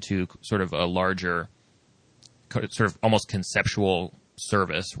expand into sort of a larger, sort of almost conceptual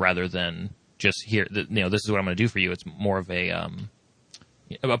service rather than just here, this is what I'm going to do for you. It's more of a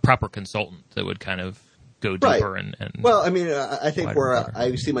proper consultant that would kind of go deeper and well, I mean, I think where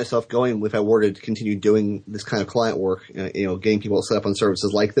I see myself going if I were to continue doing this kind of client work, getting people set up on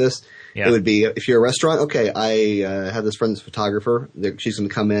services like this, it would be if you're a restaurant, okay, I have this friend that's a photographer. She's going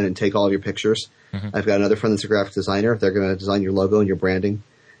to come in and take all of your pictures. I've got another friend that's a graphic designer. They're going to design your logo and your branding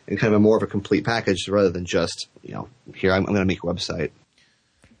and kind of more of a complete package rather than just, here, I'm going to make a website.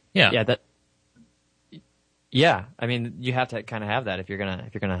 Yeah, I mean, you have to kind of have that if you're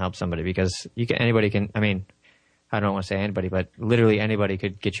gonna help somebody because anybody can. I mean, I don't want to say anybody, but literally anybody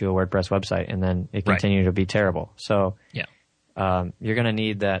could get you a WordPress website, and then it Right. continued to be terrible. So Yeah. you're going to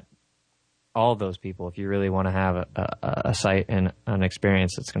need that, all of those people, if you really want to have a site and an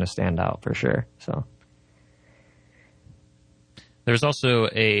experience that's going to stand out for sure. So There's also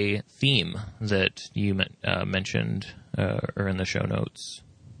a theme that you mentioned or in the show notes,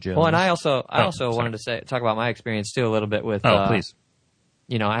 Jones. well, and I also sorry. wanted to talk about my experience too a little bit with. Please.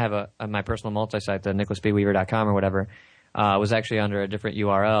 You know, I have my personal multi-site, the nicholasbweaver.com or whatever, was actually under a different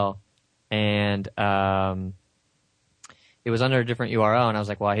URL, and it was under a different URL, and I was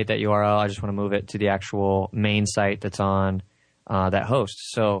like, well, I hate that URL. I just want to move it to the actual main site that's on that host.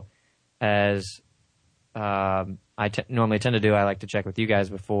 So as normally tend to do, I like to check with you guys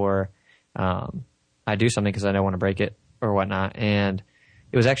before I do something because I don't want to break it or whatnot. And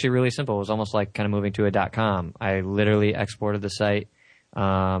it was actually really simple. It was almost like kind of moving to a .com. I literally exported the site,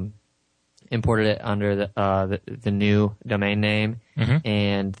 imported it under the new domain name,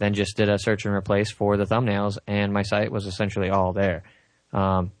 and then just did a search and replace for the thumbnails, and my site was essentially all there.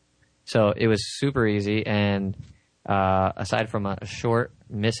 So it was super easy, and aside from a short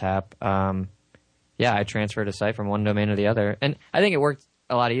mishap, I transferred a site from one domain to the other. And I think it worked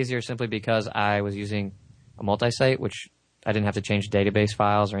a lot easier simply because I was using a multi-site, which I didn't have to change database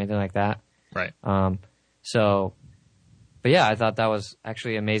files or anything like that. Right. But yeah, I thought that was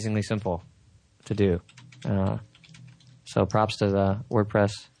actually amazingly simple to do. So props to the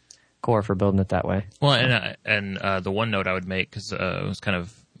WordPress core for building it that way. Well, and the one note I would make, because I was kind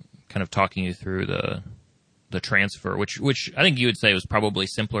of talking you through the transfer, which I think you would say was probably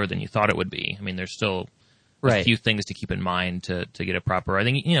simpler than you thought it would be. I mean, there's still a few things to keep in mind to get it proper. I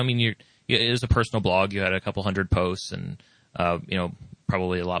think, it was a personal blog. You had a couple hundred posts and,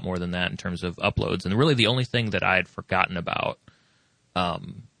 probably a lot more than that in terms of uploads. And really the only thing that I had forgotten about,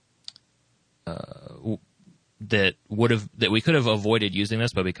 that we could have avoided using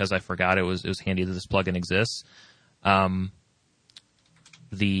this, but because I forgot it was handy that this plugin exists.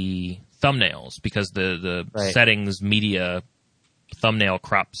 The thumbnails, because the settings media thumbnail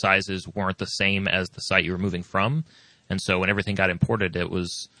crop sizes weren't the same as the site you were moving from. And so when everything got imported, it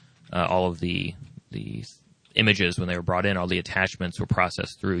was all of the images, when they were brought in, all the attachments were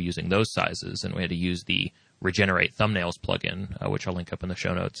processed through using those sizes, and we had to use the Regenerate Thumbnails plugin, which I'll link up in the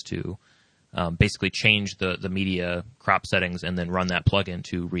show notes, to basically change the media crop settings and then run that plugin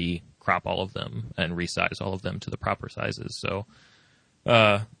to re-crop all of them and resize all of them to the proper sizes. So,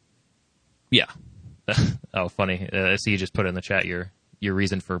 yeah. Oh, funny. I see you just put in the chat your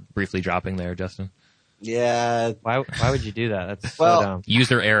reason for briefly dropping there, Justin. Yeah. Why would you do that? That's Well, so dumb.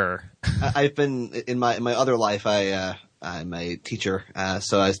 User error. I've been in my other life. I'm a teacher,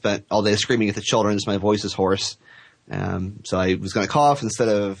 so I spent all day screaming at the children as my voice is hoarse. So I was going to cough. Instead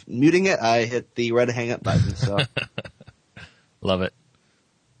of muting it, I hit the red hang up button. So Love it.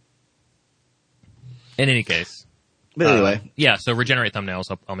 In any case. But anyway. Yeah, so Regenerate Thumbnails,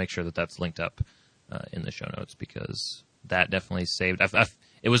 I'll make sure that that's linked up in the show notes, because that definitely saved.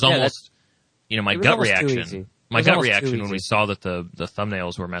 It was almost, my gut reaction. My gut reaction when we saw that the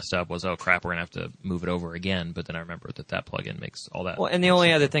thumbnails were messed up was, oh crap, we're going to have to move it over again. But then I remembered that plugin makes all that. Well, and the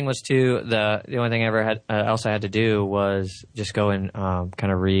only other thing was too, the only thing I ever had else I had to do was just go and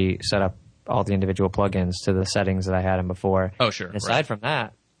kind of reset up all the individual plugins to the settings that I had them before. Oh, sure. And aside from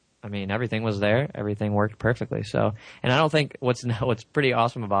that, I mean, everything was there. Everything worked perfectly. So, and I don't think what's pretty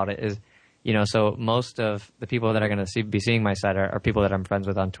awesome about it is, so most of the people that are going to be seeing my site are people that I'm friends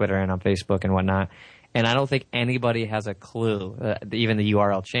with on Twitter and on Facebook and whatnot. And I don't think anybody has a clue. Even the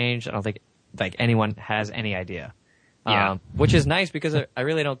URL changed. I don't think anyone has any idea. Yeah. Which is nice because I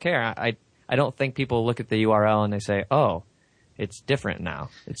really don't care. I don't think people look at the URL and they say, oh, it's different now.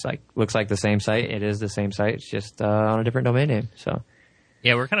 It's looks like the same site. It is the same site. It's just on a different domain name. So.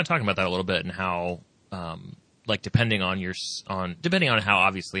 Yeah, we're kind of talking about that a little bit, and how, depending on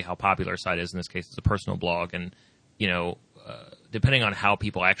how popular a site is, in this case, it's a personal blog, and, depending on how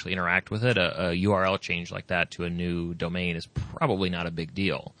people actually interact with it, a URL change like that to a new domain is probably not a big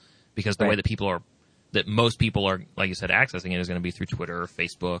deal, because the way that most people are, like you said, accessing it is going to be through Twitter or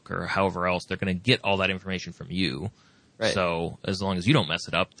Facebook or however else. They're going to get all that information from you. Right. So as long as you don't mess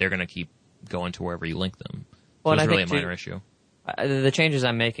it up, they're going to keep going to wherever you link them. So it's really a minor issue. The changes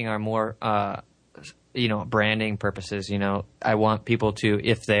I'm making are more, branding purposes. I want people to,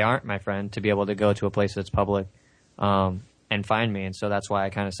 if they aren't my friend, to be able to go to a place that's public and find me. And so that's why I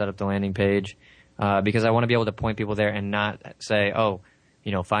kind of set up the landing page, because I want to be able to point people there and not say, oh,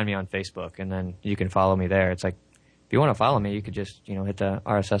 find me on Facebook and then you can follow me there. It's like, if you want to follow me, you could just, hit the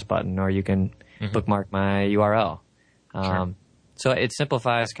RSS button, or you can bookmark my URL. Sure. So it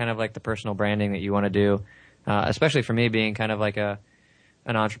simplifies kind of like the personal branding that you want to do. especially for me being kind of like an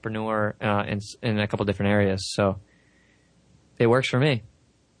entrepreneur in a couple different areas. So it works for me.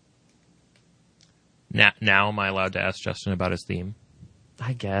 Now am I allowed to ask Justin about his theme?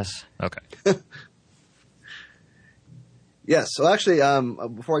 I guess. Okay. Yes. So actually,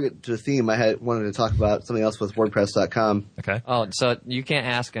 before I get to the theme, wanted to talk about something else with WordPress.com. Okay. Oh, so you can't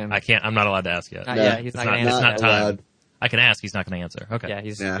ask him. I can't. I'm not allowed to ask yet. Yeah, he's not going to answer. It's not time. I can ask. He's not going to answer. Okay. Yeah,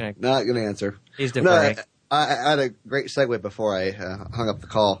 he's not going to answer. He's deferring. No, I had a great segue before I hung up the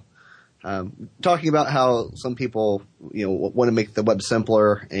call, talking about how some people, want to make the web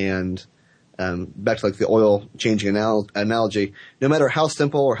simpler, and back to like the oil changing analogy. No matter how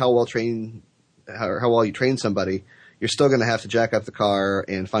simple or how well you train somebody, you're still going to have to jack up the car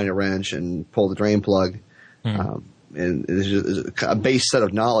and find a wrench and pull the drain plug. And it's just a base set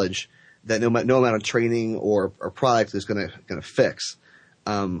of knowledge that no amount of training or product is going to fix.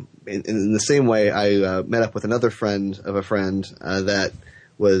 In the same way, I met up with another friend of a friend that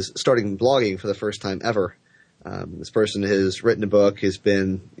was starting blogging for the first time ever. This person has written a book, has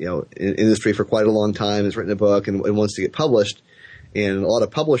been in industry for quite a long time, has written a book and wants to get published. And a lot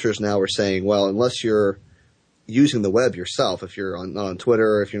of publishers now are saying, well, unless you're using the web yourself, if you're not on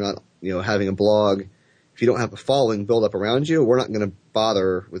Twitter, if you're not having a blog, if you don't have a following built up around you, we're not going to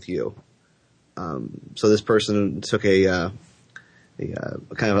bother with you. So this person took a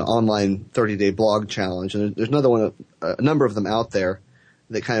kind of an online 30-day blog challenge, and there's a number of them out there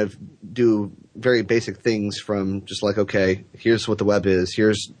that kind of do very basic things, from just like, okay, here's what the web is,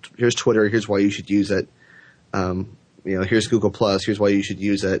 here's Twitter, here's why you should use it, here's Google Plus, here's why you should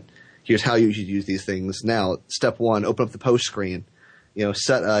use it, here's how you should use these things. Now, step one, open up the post screen,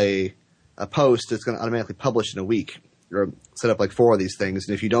 set a post that's going to automatically publish in a week, or set up like 4 of these things,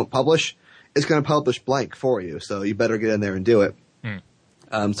 and if you don't publish, it's going to publish blank for you, so you better get in there and do it.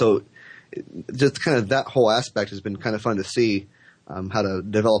 So just kind of that whole aspect has been kind of fun to see, how to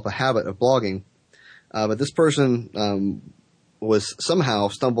develop a habit of blogging. But this person was somehow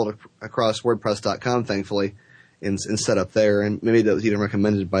stumbled across WordPress.com, thankfully, and set up there, and maybe that was even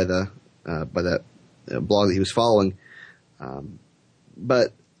recommended by that blog that he was following.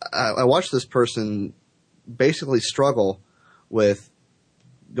 But I watched this person basically struggle with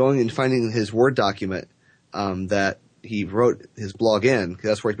going and finding his Word document that he wrote his blog in, because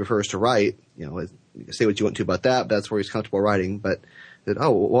that's where he prefers to write. You can say what you want to about that, but that's where he's comfortable writing. But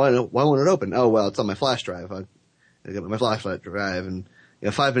why won't it open? Oh, well, it's on my flash drive. I got my flash drive, and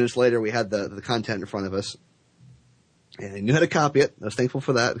 5 minutes later we had the content in front of us, and I knew how to copy it. I was thankful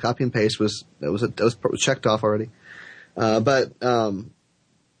for that. Copy and paste was checked off already. But then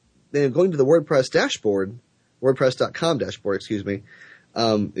going to the WordPress dashboard, WordPress.com dashboard, excuse me,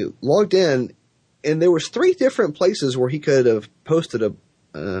 it logged in, and there was 3 different places where he could have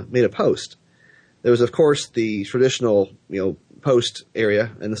made a post. There was, of course, the traditional, post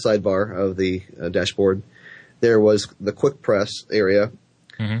area in the sidebar of the dashboard. There was the quick press area.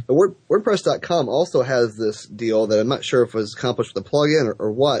 Mm-hmm. But WordPress.com also has this deal that I'm not sure if it was accomplished with a plugin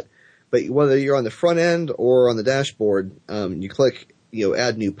or what, but whether you're on the front end or on the dashboard, you click,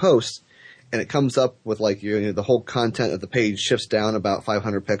 add new posts, and it comes up with like the whole content of the page shifts down about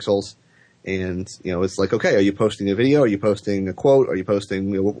 500 pixels. And, it's like, okay, are you posting a video? Are you posting a quote? Are you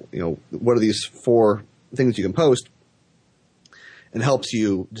posting, what are these 4 things you can post? And helps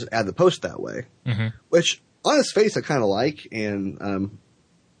you just add the post that way. Mm-hmm. Which, on its face, I kind of like, and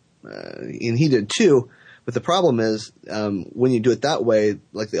he did too. But the problem is, when you do it that way,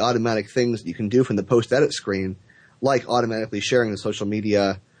 like the automatic things that you can do from the post edit screen, like automatically sharing the social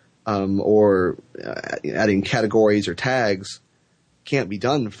media, or adding categories or tags, can't be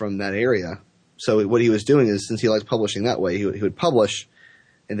done from that area. So what he was doing is, since he likes publishing that way, he would publish,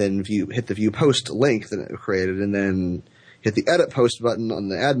 and then hit the view post link that it created, and then hit the edit post button on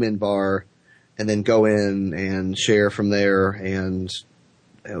the admin bar, and then go in and share from there, and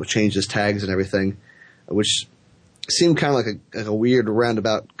change his tags and everything, which seemed kind of like a weird,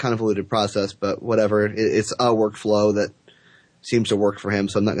 roundabout, convoluted process, but whatever. It's a workflow that seems to work for him,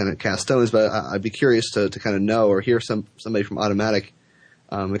 so I'm not going to cast stones, but I'd be curious to kind of know, or hear somebody from Automattic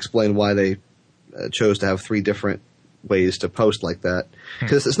explain why they chose to have 3 different ways to post like that.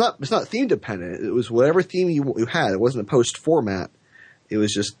 Because it's not theme dependent. It was whatever theme you had. It wasn't a post format. It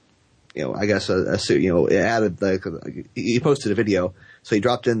was just, I guess it added he posted a video, so he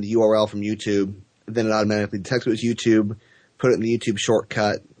dropped in the URL from YouTube, then it automatically detects it was YouTube, put it in the YouTube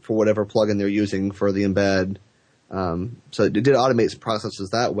shortcut for whatever plugin they're using for the embed. So it did automate some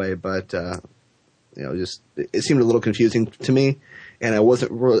processes that way, but it seemed a little confusing to me, and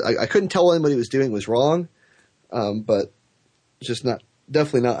I couldn't tell when what he was doing was wrong, but just not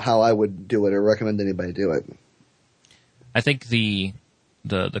definitely not how I would do it or recommend anybody do it. I think the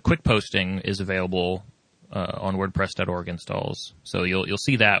quick posting is available on WordPress.org installs, so you'll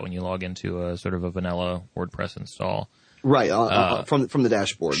see that when you log into a sort of a vanilla WordPress install. Right, from the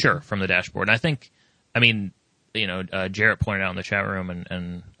dashboard. Sure, from the dashboard. And I think, Jarrett pointed out in the chat room,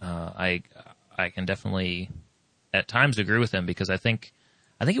 and I can definitely at times agree with him, because I think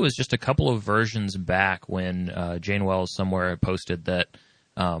it was just a couple of versions back when Jane Wells somewhere posted that,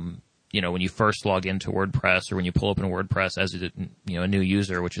 when you first log into WordPress or when you pull open WordPress as a new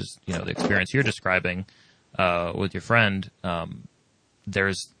user, which is the experience you're describing with your friend,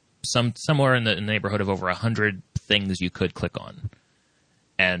 there's somewhere in the neighborhood of over 100 things you could click on.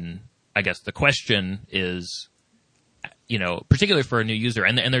 And I guess the question is, particularly for a new user,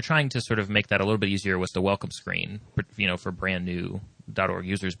 and they're trying to sort of make that a little bit easier with the welcome screen, for brand new .org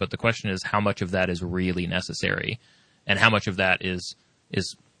users. But the question is, how much of that is really necessary, and how much of that is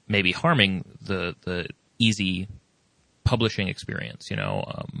maybe harming the easy publishing experience?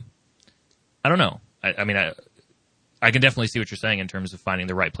 I don't know. I can definitely see what you're saying in terms of finding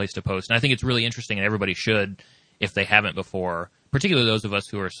the right place to post. And I think it's really interesting, and everybody should, if they haven't before, particularly those of us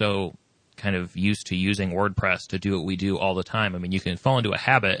who are so kind of used to using WordPress to do what we do all the time. I mean, you can fall into a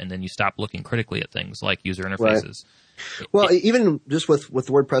habit and then you stop looking critically at things like user interfaces. Right. Well, even just with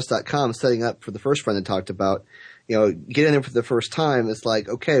WordPress.com, setting up for the first friend I talked about, get in there for the first time, it's like,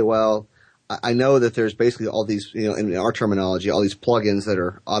 okay, well, I know that there's basically all these, in our terminology, all these plugins that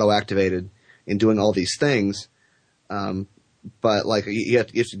are auto-activated and doing all these things. But like you have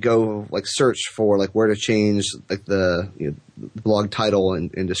to go like search for like where to change like the blog title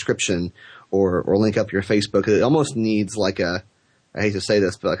and description or link up your Facebook. It almost needs like I hate to say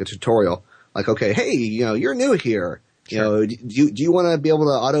this, but like a tutorial. Like, okay, hey, you're new here. Sure. Do you want to be able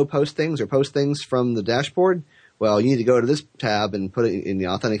to auto post things or post things from the dashboard? Well, you need to go to this tab and put it in the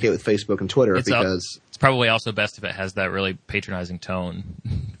authenticate with Facebook and Twitter it's probably also best if it has that really patronizing tone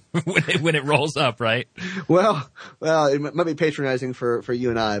when it rolls up, right? Well, it might be patronizing for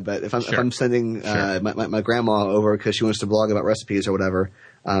you and I, but if I'm sending my grandma over because she wants to blog about recipes or whatever,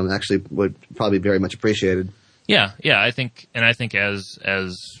 actually would probably be very much appreciated. Yeah, I think as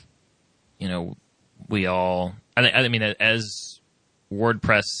we all, as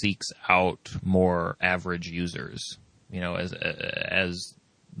WordPress seeks out more average users, as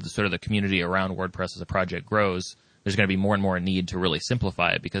the sort of the community around WordPress as a project grows, there's going to be more and more need to really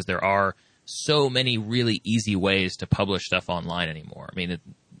simplify it, because there are so many really easy ways to publish stuff online anymore. I mean,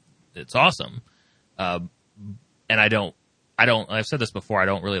 it's awesome. And I've said this before, I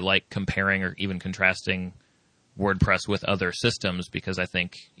don't really like comparing or even contrasting WordPress with other systems, because I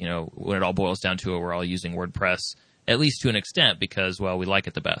think, when it all boils down to it, we're all using WordPress, at least to an extent, because, well, we like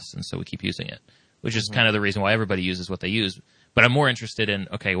it the best, and so we keep using it, which is kind of the reason why everybody uses what they use. But I'm more interested in,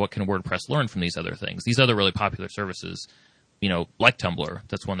 okay, what can WordPress learn from these other things? These other really popular services, like Tumblr,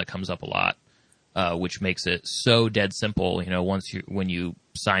 that's one that comes up a lot, which makes it so dead simple, when you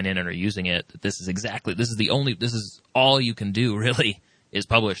sign in and are using it, that this is all you can do really is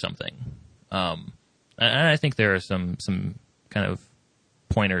publish something. And I think there are some kind of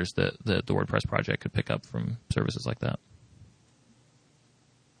pointers that the WordPress project could pick up from services like that.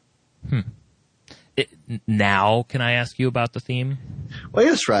 Now, can I ask you about the theme? Well,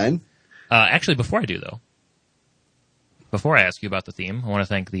 yes, Ryan. Actually, before I ask you about the theme, I want to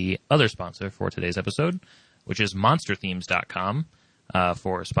thank the other sponsor for today's episode, which is MonsterThemes.com,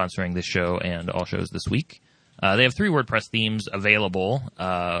 for sponsoring this show and all shows this week. They have 3 WordPress themes available,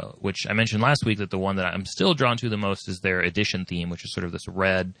 which I mentioned last week that the one that I'm still drawn to the most is their edition theme, which is sort of this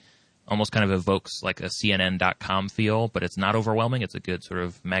red, almost kind of evokes like a CNN.com feel, but it's not overwhelming. It's a good sort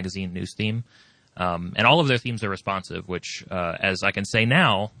of magazine news theme. And all of their themes are responsive, which, as I can say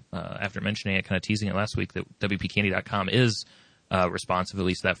now, after mentioning it, kind of teasing it last week, that WPCandy.com is responsive, at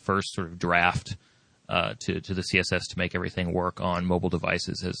least that first sort of draft to the CSS to make everything work on mobile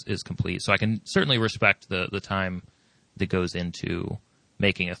devices is complete. So I can certainly respect the time that goes into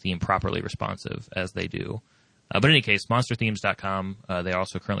making a theme properly responsive, as they do. But in any case, MonsterThemes.com, they are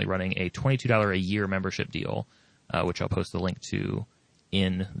also currently running a $22 a year membership deal, which I'll post the link to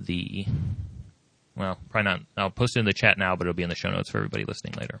in the... Well, probably not. I'll post it in the chat now, but it'll be in the show notes for everybody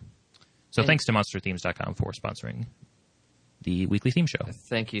listening later. So thanks to MonsterThemes.com for sponsoring the weekly theme show.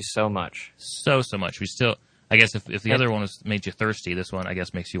 Thank you so much. So much. We still, I guess if the other one made you thirsty, this one, I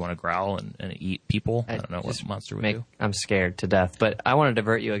guess, makes you want to growl and eat people. I don't know what Monster would do. I'm scared to death. But I want to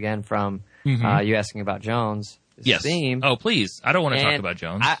divert you again from you asking about Jones' theme. Oh, please. I don't want to talk about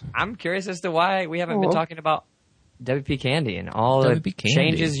Jones. I'm curious as to why we haven't been talking about WP Candy and all the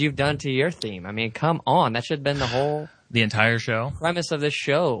changes you've done to your theme. I mean, come on. That should have been the whole The entire show? Premise of this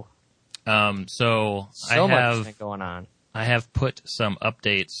show. So So much going on. I have put some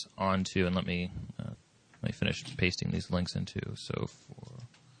updates onto, and let me finish pasting these links into.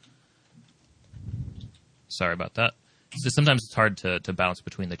 Sorry about that. Sometimes it's hard to bounce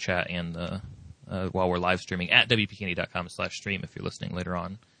between the chat and the while we're live streaming at wpcandy.com/stream. If you're listening later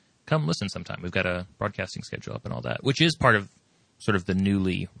on, come listen sometime. We've got a broadcasting schedule up and all that, which is part of sort of the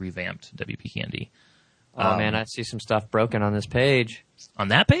newly revamped WP Candy. Oh man, I see some stuff broken on this page. On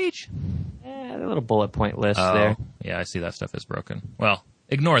that page? A little bullet point list there. Yeah, I see that stuff is broken. Well,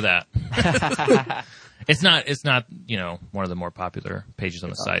 ignore that. It's not, one of the more popular pages on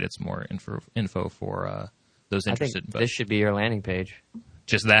the site. It's more info for those interested. I think this should be your landing page.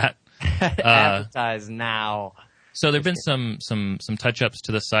 Just that? Advertise now. So there've been some touch-ups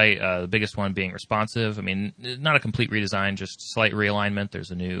to the site, the biggest one being responsive. I mean, not a complete redesign, just slight realignment.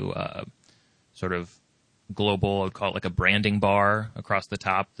 There's a new sort of global, I would call it like a branding bar across the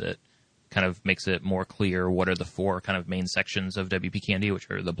top that kind of makes it more clear what are the four kind of main sections of WP Candy,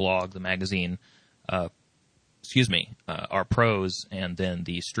 which are the blog, the magazine, our pros, and then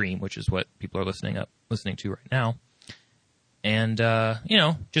the stream, which is what people are listening to right now. And,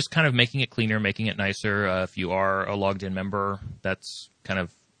 just kind of making it cleaner, making it nicer. If you are a logged in member, that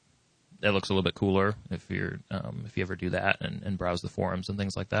looks a little bit cooler if you ever do that and browse the forums and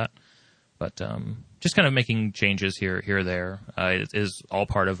things like that. But just kind of making changes here or there. It is all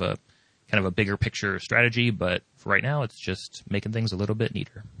part of a kind of a bigger picture strategy, but for right now, it's just making things a little bit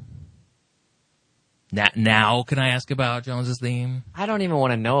neater. Now, can I ask about Jones's theme? I don't even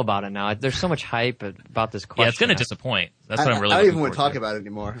want to know about it now. There's so much hype about this question. Yeah, it's going to disappoint. That's what I'm really. I don't even want to talk about it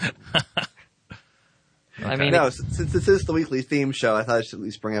anymore. I mean, no, since this is the weekly theme show, I thought I should at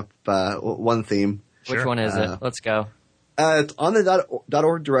least bring up one theme. Which one is it? Let's go. It's on the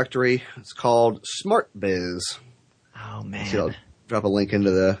 .org directory. It's called SmartBiz. Oh man! See, I'll drop a link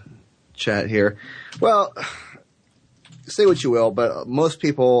into the chat here. Well, say what you will, but most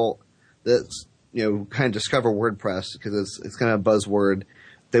people that kind of discover WordPress because it's kind of a buzzword.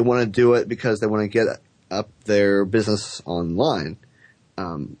 They want to do it because they want to get up their business online,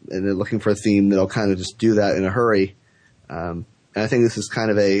 and they're looking for a theme that'll kind of just do that in a hurry. And I think this is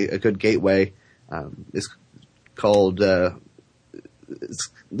kind of a good gateway. It's called. It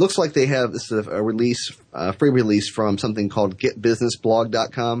looks like they have this is a release, free release from something called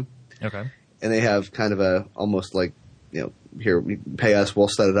GetBusinessBlog.com. Okay. And they have kind of a almost like here pay us, we'll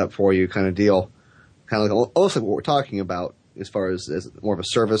set it up for you kind of deal. Kind of like almost like what we're talking about as far as more of a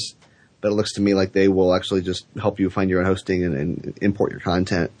service, but it looks to me like they will actually just help you find your own hosting and import your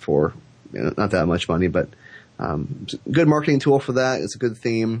content for not that much money, but it's a good marketing tool for that. It's a good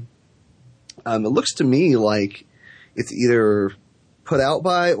theme. It looks to me like it's either put out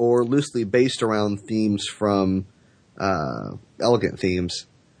by or loosely based around themes from Elegant Themes.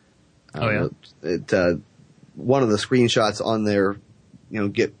 One of the screenshots on their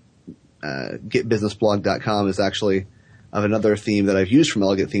getbusinessblog.com is actually of another theme that I've used from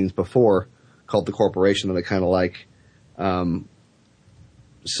Elegant Themes before called The Corporation that I kind of like.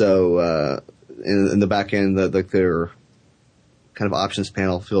 So in the back end, their kind of options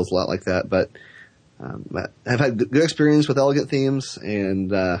panel feels a lot like that. But I've had good experience with Elegant Themes,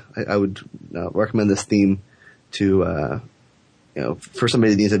 and I would recommend this theme to for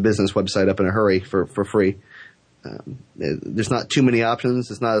somebody that needs a business website up in a hurry for free. There's not too many options.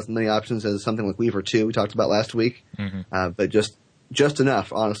 It's not as many options as something like Weaver 2 we talked about last week, but just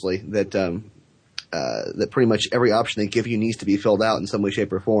enough, honestly, that that pretty much every option they give you needs to be filled out in some way,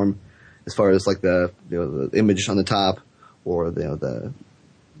 shape, or form, as far as like the image on the top or the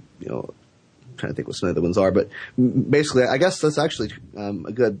I'm trying to think what some of the ones are, but basically, I guess that's actually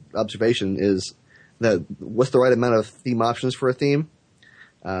a good observation is that what's the right amount of theme options for a theme?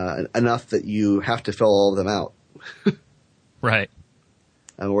 Enough that you have to fill all of them out. Right.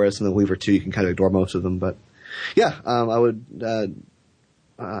 Whereas in the Weaver 2, you can kind of ignore most of them. But yeah, I would,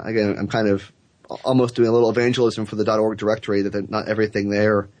 again, I'm kind of almost doing a little evangelism for the .org directory that not everything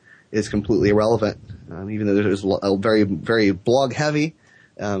there is completely irrelevant. Even though there's a very, very blog heavy,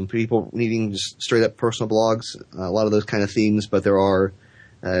 people needing just straight up personal blogs, a lot of those kind of themes, but there are,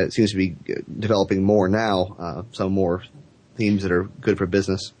 it seems to be developing more now, some more themes that are good for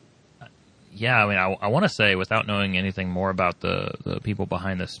business. Yeah, I mean, I want to say, without knowing anything more about the people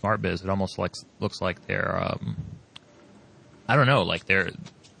behind this SmartBiz, it almost looks like they're, I don't know, like they're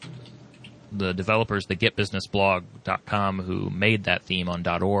the developers, the GetBusinessBlog.com, who made that theme on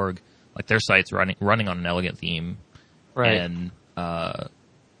 .org, like their site's running on an Elegant theme, right? And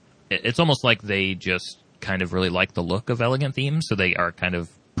it's almost like they just kind of really like the look of Elegant themes, so they are kind of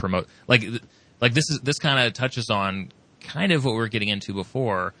promote like this kind of touches on kind of what we're getting into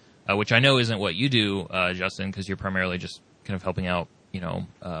before, which I know isn't what you do, Justin, because you're primarily just kind of helping out,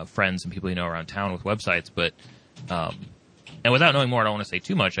 friends and people you know around town with websites. But, and without knowing more, I don't want to say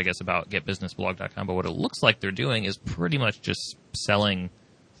too much, I guess, about getbusinessblog.com. But what it looks like they're doing is pretty much just selling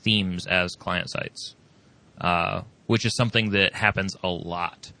themes as client sites, which is something that happens a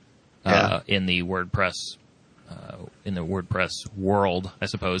lot in the WordPress world, I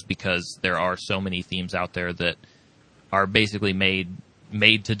suppose, because there are so many themes out there that are basically made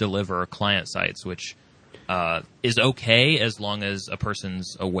to deliver client sites, which is okay as long as a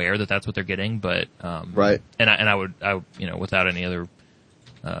person's aware that that's what they're getting. But right, and I would without any other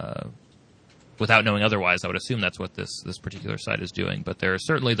without knowing otherwise, I would assume that's what this particular site is doing. But there are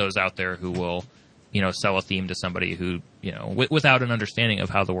certainly those out there who will sell a theme to somebody who without an understanding of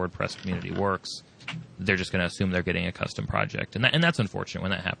how the WordPress community works. They're just going to assume they're getting a custom project, and that's unfortunate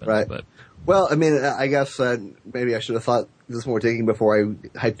when that happens. Right. But well, I mean, I guess maybe I should have thought this more digging before I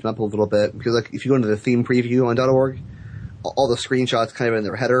hyped them up a little bit, because like if you go into the theme preview on .org, all the screenshots kind of in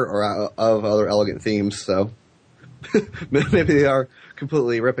their header are of other elegant themes. So maybe they are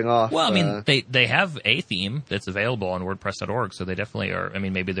completely ripping off. Well, I mean, they have a theme that's available on WordPress.org, so they definitely are. I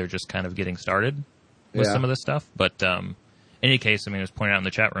mean, maybe they're just kind of getting started with some of this stuff. But in any case, I mean, it was pointed out in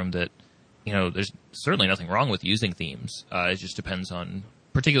the chat room that. There's certainly nothing wrong with using themes. It just depends on,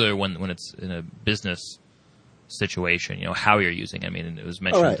 particularly when it's in a business situation, how you're using it. I mean, it was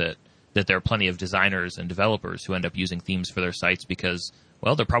mentioned that there are plenty of designers and developers who end up using themes for their sites because,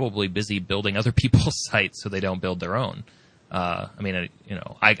 well, they're probably busy building other people's sites so they don't build their own. I mean,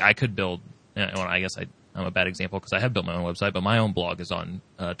 I could build, I guess I'm a bad example because I have built my own website, but my own blog is on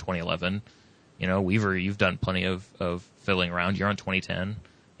 2011. Weaver, you've done plenty of fiddling around. You're on 2010.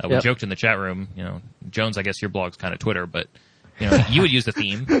 We joked in the chat room, Jones, I guess your blog's kind of Twitter, but, you would use the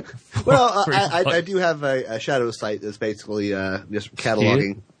theme. I do have a shadow site that's basically just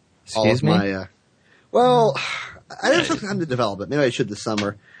cataloging all of my... I didn't have time to develop it. Maybe I should this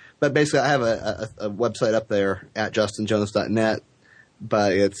summer. But basically, I have a website up there at justinjones.net,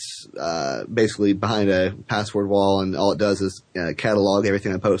 but it's basically behind a password wall, and all it does is catalog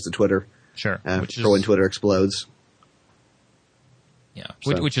everything I post to Twitter. Sure. For when Twitter explodes. Yeah,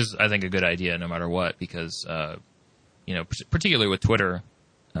 which is, I think, a good idea no matter what, because, particularly with Twitter,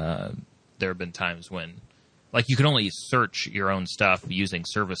 there have been times when, like, you can only search your own stuff using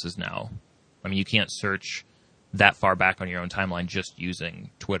services now. I mean, you can't search that far back on your own timeline just using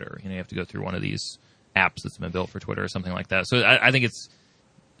Twitter. You have to go through one of these apps that's been built for Twitter or something like that. So I think it's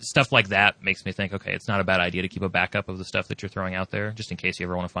stuff like that makes me think, okay, it's not a bad idea to keep a backup of the stuff that you're throwing out there, just in case you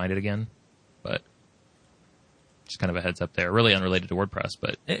ever want to find it again. But... just kind of a heads up there, really unrelated to WordPress,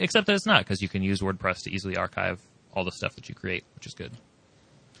 but except that it's not, because you can use WordPress to easily archive all the stuff that you create, which is good.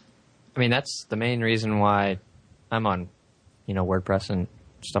 I mean, that's the main reason why I'm on, WordPress and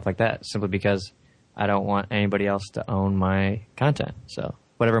stuff like that, simply because I don't want anybody else to own my content. So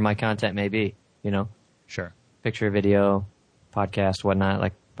whatever my content may be, Sure. Picture, video, podcast, whatnot,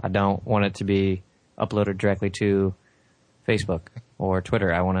 like I don't want it to be uploaded directly to Facebook or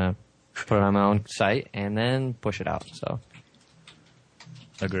Twitter. I want to put it on my own site and then push it out. So,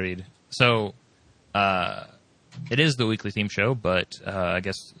 agreed. So, it is the weekly theme show, but I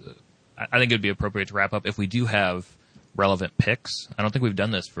guess I think it would be appropriate to wrap up if we do have relevant picks. I don't think we've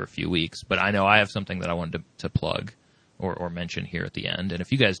done this for a few weeks, but I know I have something that I wanted to plug or mention here at the end. And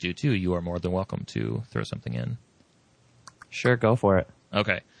if you guys do too, you are more than welcome to throw something in. Sure, go for it.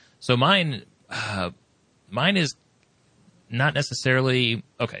 Okay, so mine is. Not necessarily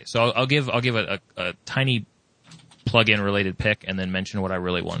okay. So I'll give a tiny plugin related pick, and then mention what I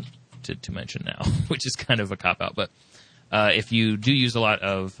really want to mention now, which is kind of a cop out. But if you do use a lot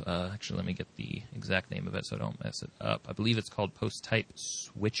of, actually, let me get the exact name of it so I don't mess it up. I believe it's called Post Type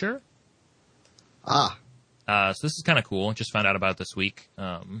Switcher. So this is kind of cool. Just found out about it this week.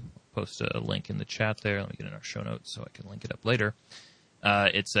 Post a link in the chat there. Let me get in our show notes so I can link it up later.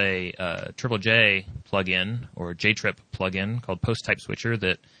 It's a Triple J plugin or JTrip plugin called Post Type Switcher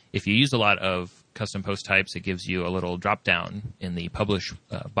that if you use a lot of custom post types, it gives you a little drop down in the publish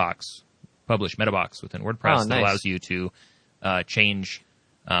meta box within WordPress that allows you to change.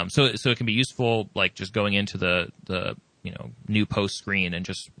 So it can be useful, like just going into the new post screen and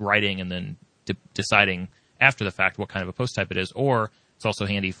just writing and then deciding after the fact what kind of a post type it is, or it's also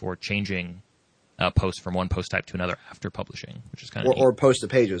handy for changing post from one post type to another after publishing, which is kind of neat. Or post to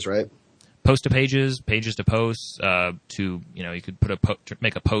pages, right? Post to pages, pages to posts. You could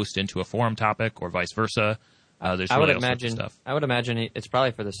make a post into a forum topic, or vice versa. There's really all sorts of stuff. I would imagine it's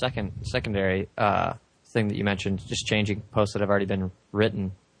probably for the secondary thing that you mentioned, just changing posts that have already been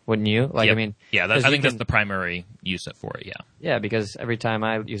written wouldn't you? Like, Yep. I mean, yeah, I think that's the primary use for it. Yeah. Yeah, because every time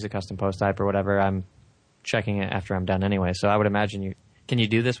I use a custom post type or whatever, I'm checking it after I'm done anyway. So I would imagine can you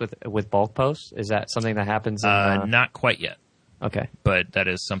do this with bulk posts? Is that something that happens? Not quite yet. Okay. But that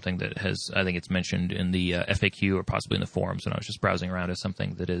is something that I think it's mentioned in the FAQ or possibly in the forums when I was just browsing around as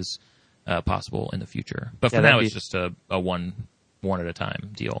something that is possible in the future. But for now, it's just a one at a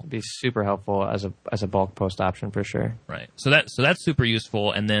time deal. It'd be super helpful as a bulk post option for sure. Right. So that's super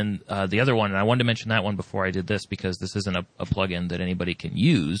useful. And then the other one, and I wanted to mention that one before I did this because this isn't a plugin that anybody can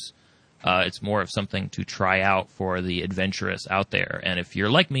use. It's more of something to try out for the adventurous out there. And if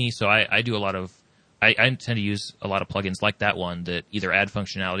you're like me, so I do a lot of I tend to use a lot of plugins like that one that either add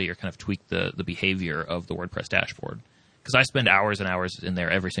functionality or kind of tweak the behavior of the WordPress dashboard. Because I spend hours and hours in there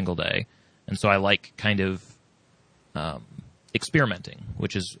every single day. And so I like kind of experimenting,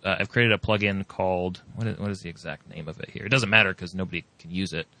 which is I've created a plugin called, what is the exact name of it here? It doesn't matter because nobody can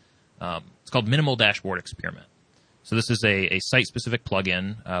use it. It's called Minimal Dashboard Experiment. So this is a site-specific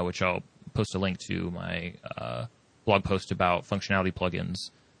plugin, which I'll post a link to my blog post about functionality plugins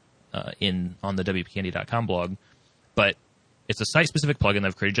on the WPCandy.com blog, but it's a site-specific plugin that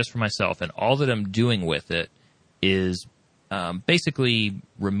I've created just for myself, and all that I'm doing with it is basically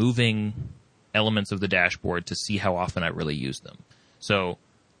removing elements of the dashboard to see how often I really use them. So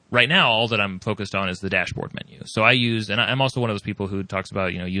right now, all that I'm focused on is the dashboard menu. So I use, and I'm also one of those people who talks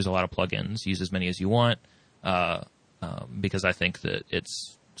about, use a lot of plugins, use as many as you want, because I think that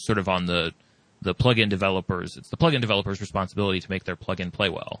it's sort of on the plugin developers, it's the plugin developers' responsibility to make their plugin play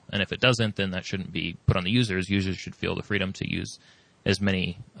well. And if it doesn't, then that shouldn't be put on the users. Users should feel the freedom to use as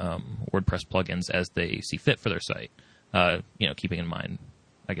many WordPress plugins as they see fit for their site. Keeping in mind,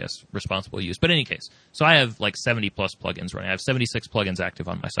 I guess, responsible use. But in any case, so I have like 70 plus plugins running. I have 76 plugins active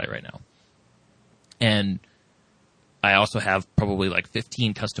on my site right now. And I also have probably like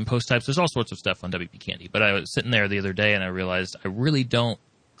 15 custom post types. There's all sorts of stuff on WP Candy. But I was sitting there the other day and I realized I really don't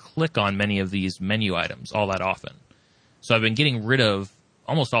click on many of these menu items all that often. So I've been getting rid of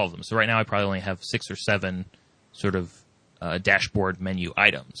almost all of them. So right now I probably only have 6 or 7 sort of dashboard menu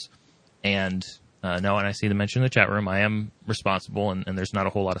items. And no, and I see the mention in the chat room, I am responsible, and there's not a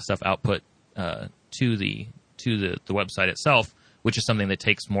whole lot of stuff output to the website itself, which is something that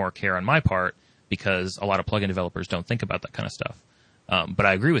takes more care on my part because a lot of plugin developers don't think about that kind of stuff. But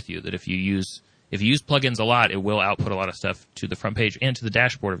I agree with you that if you use plugins a lot, it will output a lot of stuff to the front page and to the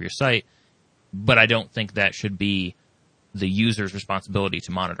dashboard of your site. But I don't think that should be the user's responsibility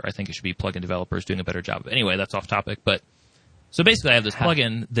to monitor. I think it should be plugin developers doing a better job. Anyway, that's off topic. But so basically, I have this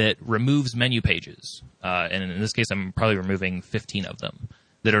plugin that removes menu pages. And in this case, I'm probably removing 15 of them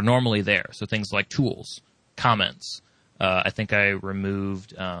that are normally there. So things like tools, comments. I think I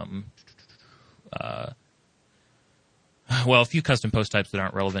removed, a few custom post types that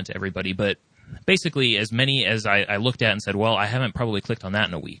aren't relevant to everybody, but basically as many as I looked at and said, well, I haven't probably clicked on that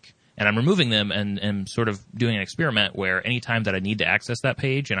in a week. And I'm removing them and sort of doing an experiment where anytime that I need to access that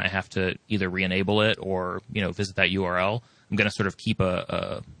page and I have to either re-enable it or, visit that URL, I'm going to sort of keep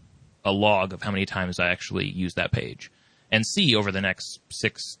a log of how many times I actually use that page and see over the next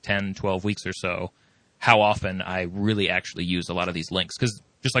 6, 10, 12 weeks or so how often I really actually use a lot of these links. Because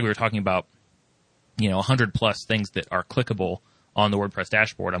just like we were talking about, 100 plus things that are clickable on the WordPress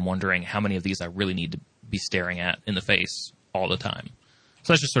dashboard, I'm wondering how many of these I really need to be staring at in the face all the time.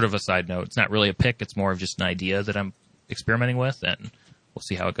 So that's just sort of a side note. It's not really a pick. It's more of just an idea that I'm experimenting with, and we'll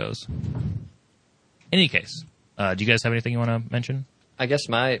see how it goes. In any case, do you guys have anything you want to mention? I guess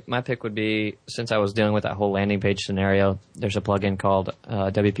my pick would be, since I was dealing with that whole landing page scenario, there's a plugin called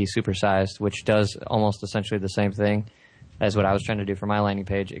WP Supersized, which does almost essentially the same thing as what I was trying to do for my landing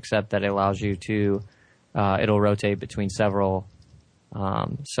page, except that it allows you to, it'll rotate between several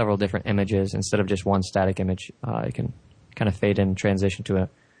different images instead of just one static image. It can kind of fade in and transition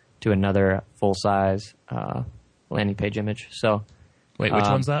to another full-size landing page image. So, wait, which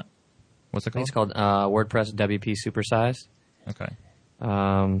one's that? What's it called? It's called WordPress WP Supersized.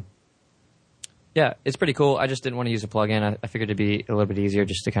 Okay. Yeah, it's pretty cool. I just didn't want to use a plugin. I figured it'd be a little bit easier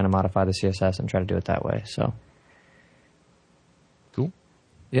just to kind of modify the CSS and try to do it that way. So, cool.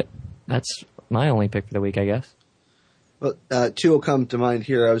 Yep, that's my only pick for the week, I guess. Well, two will come to mind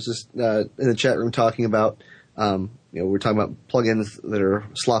here. I was just in the chat room talking about, we're talking about plugins that are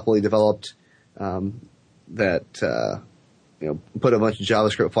sloppily developed, that put a bunch of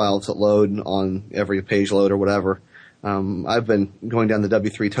JavaScript files that load on every page load or whatever. I've been going down the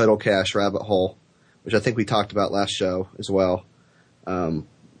W3 Total Cache rabbit hole, which I think we talked about last show as well.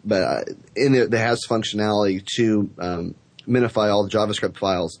 But in it has functionality to minify all the JavaScript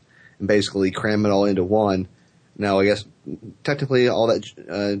files and basically cram it all into one. Now, I guess technically all that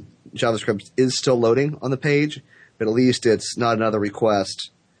JavaScript is still loading on the page, but at least it's not another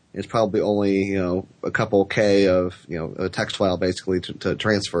request. It's probably only, a couple K of, a text file basically to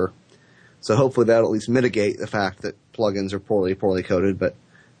transfer. So hopefully that'll at least mitigate the fact that plugins are poorly coded, but,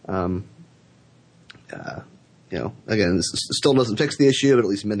 again, this still doesn't fix the issue, but at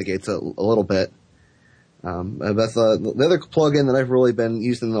least mitigates it a little bit. But the other plugin that I've really been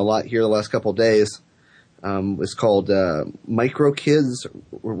using a lot here the last couple of days, is called, MicroKids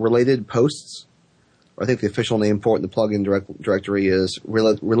Related Posts. I think the official name for it in the plugin directory is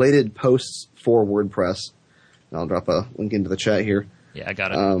Related Posts for WordPress. And I'll drop a link into the chat here. Yeah, I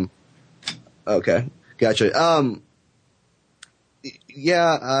got it. Okay, gotcha. I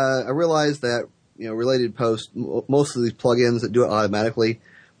realized that, related posts, most of these plugins that do it automatically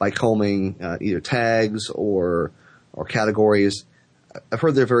by combing either tags or categories, I've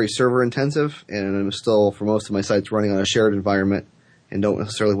heard they're very server intensive, and I'm still, for most of my sites, running on a shared environment and don't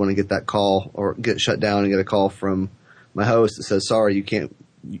necessarily want to get that call or get shut down and get a call from my host that says, sorry, you can't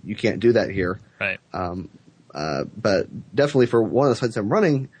do that here. Right. But definitely for one of the sites I'm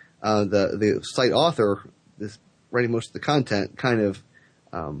running, the site author is writing most of the content kind of,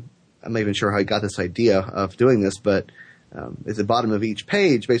 I'm not even sure how he got this idea of doing this, but at the bottom of each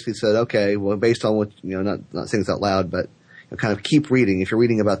page basically said, okay, well, based on what, not saying this out loud, but kind of keep reading. If you're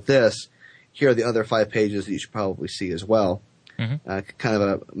reading about this, here are the other 5 pages that you should probably see as well. Mm-hmm. Kind of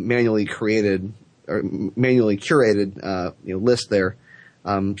a manually curated list there.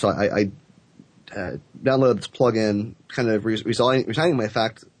 So I downloaded this plugin, kind of resigning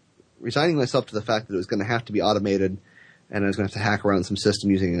myself to the fact that it was going to have to be automated, and I was going to have to hack around some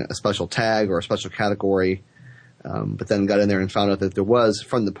system using a special tag or a special category. But then got in there and found out that there was,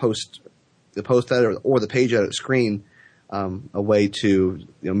 from the post edit or the page edit screen, a way to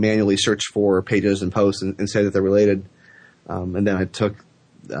manually search for pages and posts and say that they're related. And then I took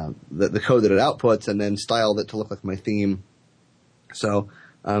the code that it outputs and then styled it to look like my theme. So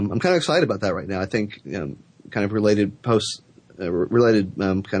I'm kind of excited about that right now. I think kind of related posts,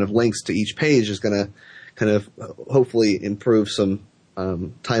 kind of links to each page is going to kind of hopefully improve some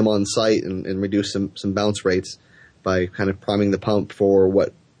time on site and reduce some bounce rates by kind of priming the pump for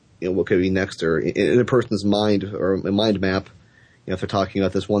what could be next, or in a person's mind or a mind map. If they're talking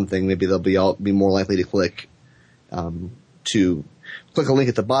about this one thing, maybe they'll be more likely to click a link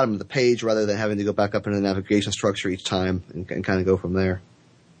at the bottom of the page rather than having to go back up into the navigation structure each time and kind of go from there.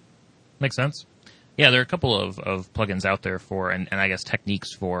 Makes sense. Yeah, there are a couple of plugins out there for, and I guess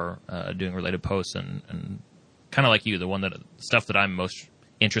techniques for doing related posts, and kind of like you, the stuff that I'm most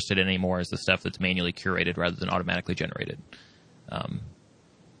interested in anymore is the stuff that's manually curated rather than automatically generated.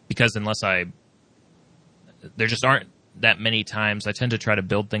 Because there just aren't that many times I tend to try to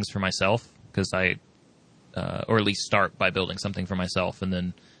build things for myself, because or at least start by building something for myself and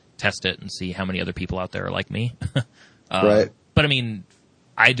then test it and see how many other people out there are like me. Right. But I mean,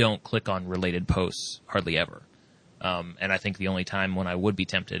 I don't click on related posts hardly ever. And I think the only time when I would be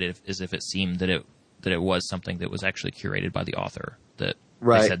tempted is if it seemed that it was something that was actually curated by the author, that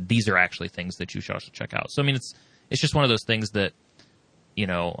they said, these are actually things that you should also check out. So I mean, it's just one of those things that,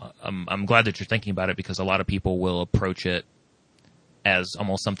 I'm glad that you're thinking about it, because a lot of people will approach it as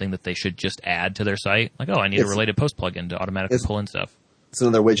almost something that they should just add to their site. Like, I need a related post plugin to automatically pull in stuff. It's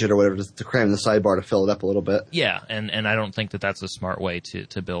another widget or whatever just to cram in the sidebar to fill it up a little bit. Yeah, and I don't think that that's a smart way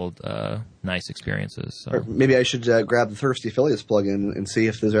to build nice experiences. So. Or maybe I should grab the Thirsty Affiliates plugin and see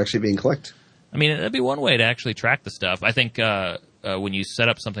if those are actually being clicked. I mean, that'd be one way to actually track the stuff. I think when you set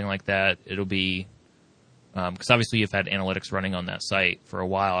up something like that, it'll be... because obviously you've had analytics running on that site for a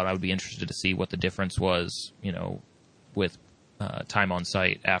while, and I would be interested to see what the difference was, with time on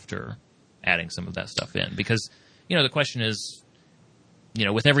site after adding some of that stuff in. Because, the question is,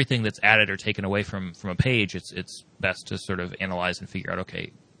 with everything that's added or taken away from a page, it's best to sort of analyze and figure out,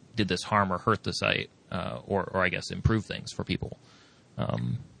 okay, did this harm or hurt the site, or I guess improve things for people?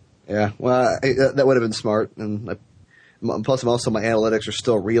 Yeah, well, that would have been smart, and plus, also my analytics are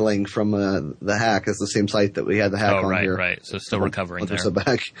still reeling from the hack. It's the same site that we had the hack on here. Right. So still recovering there. So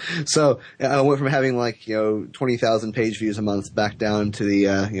back. So I went from having 20,000 page views a month back down to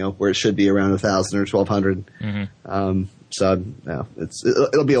the where it should be around 1,000 or 1,200. Mm-hmm. So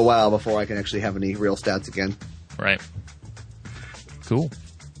it'll be a while before I can actually have any real stats again. Right. Cool.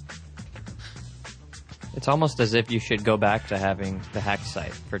 It's almost as if you should go back to having the hacked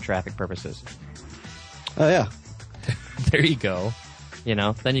site for traffic purposes. Oh yeah. There you go.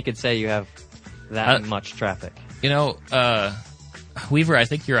 Then you could say you have that much traffic. Weaver, I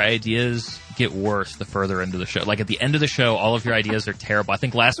think your ideas get worse the further into the show. Like at the end of the show, all of your ideas are terrible. I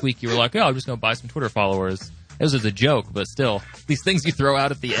think last week you were like, I'm just going to buy some Twitter followers. was as a joke, but still, these things you throw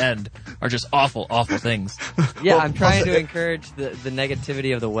out at the end are just awful, awful things. Yeah, I'm trying to encourage the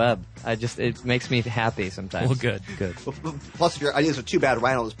negativity of the web. It makes me happy sometimes. Well, good. Plus, if your ideas are too bad,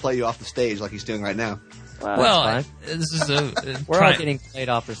 Ryan will just play you off the stage like he's doing right now. Well, that's fine. This is we're all getting played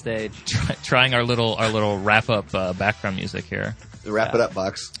off the stage. Trying our little wrap up background music here. The wrap it up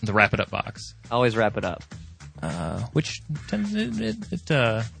box. The wrap it up box. Always wrap it up. Which tends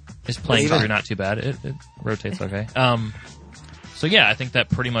is playing through not too bad. It rotates okay. So yeah, I think that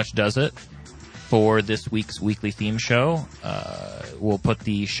pretty much does it for this week's weekly theme show. We'll put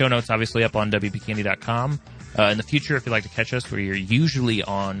the show notes obviously up on WPCandy.com. In the future, if you'd like to catch us, we're usually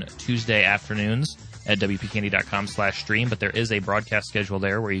on Tuesday afternoons at WPCandy.com/stream, but there is a broadcast schedule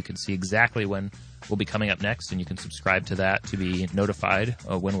there where you can see exactly when we'll be coming up next, and you can subscribe to that to be notified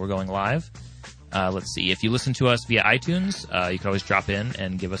when we're going live. Let's see. If you listen to us via iTunes, you can always drop in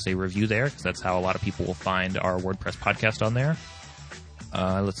and give us a review there, because that's how a lot of people will find our WordPress podcast on there.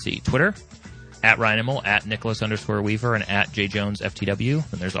 Let's see. Twitter, at Ryan Immel, at Nicholas_Weaver, and at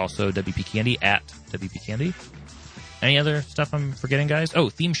JJonesFTW. And there's also WPCandy, at WPCandy. Any other stuff I'm forgetting, guys? Oh,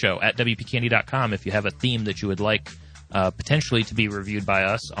 theme show at WPCandy.com. If you have a theme that you would like potentially to be reviewed by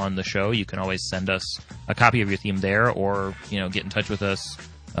us on the show, you can always send us a copy of your theme there, or get in touch with us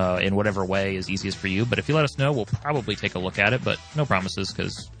in whatever way is easiest for you. But if you let us know, we'll probably take a look at it, but no promises,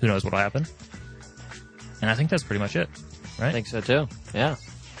 because who knows what'll happen. And I think that's pretty much it, right? I think so too. Yeah.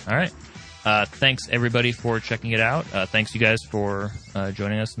 All right. Thanks everybody for checking it out. Thanks you guys for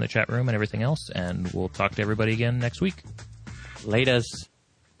joining us in the chat room and everything else. And we'll talk to everybody again next week. Laters.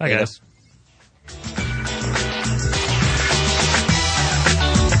 Bye guys.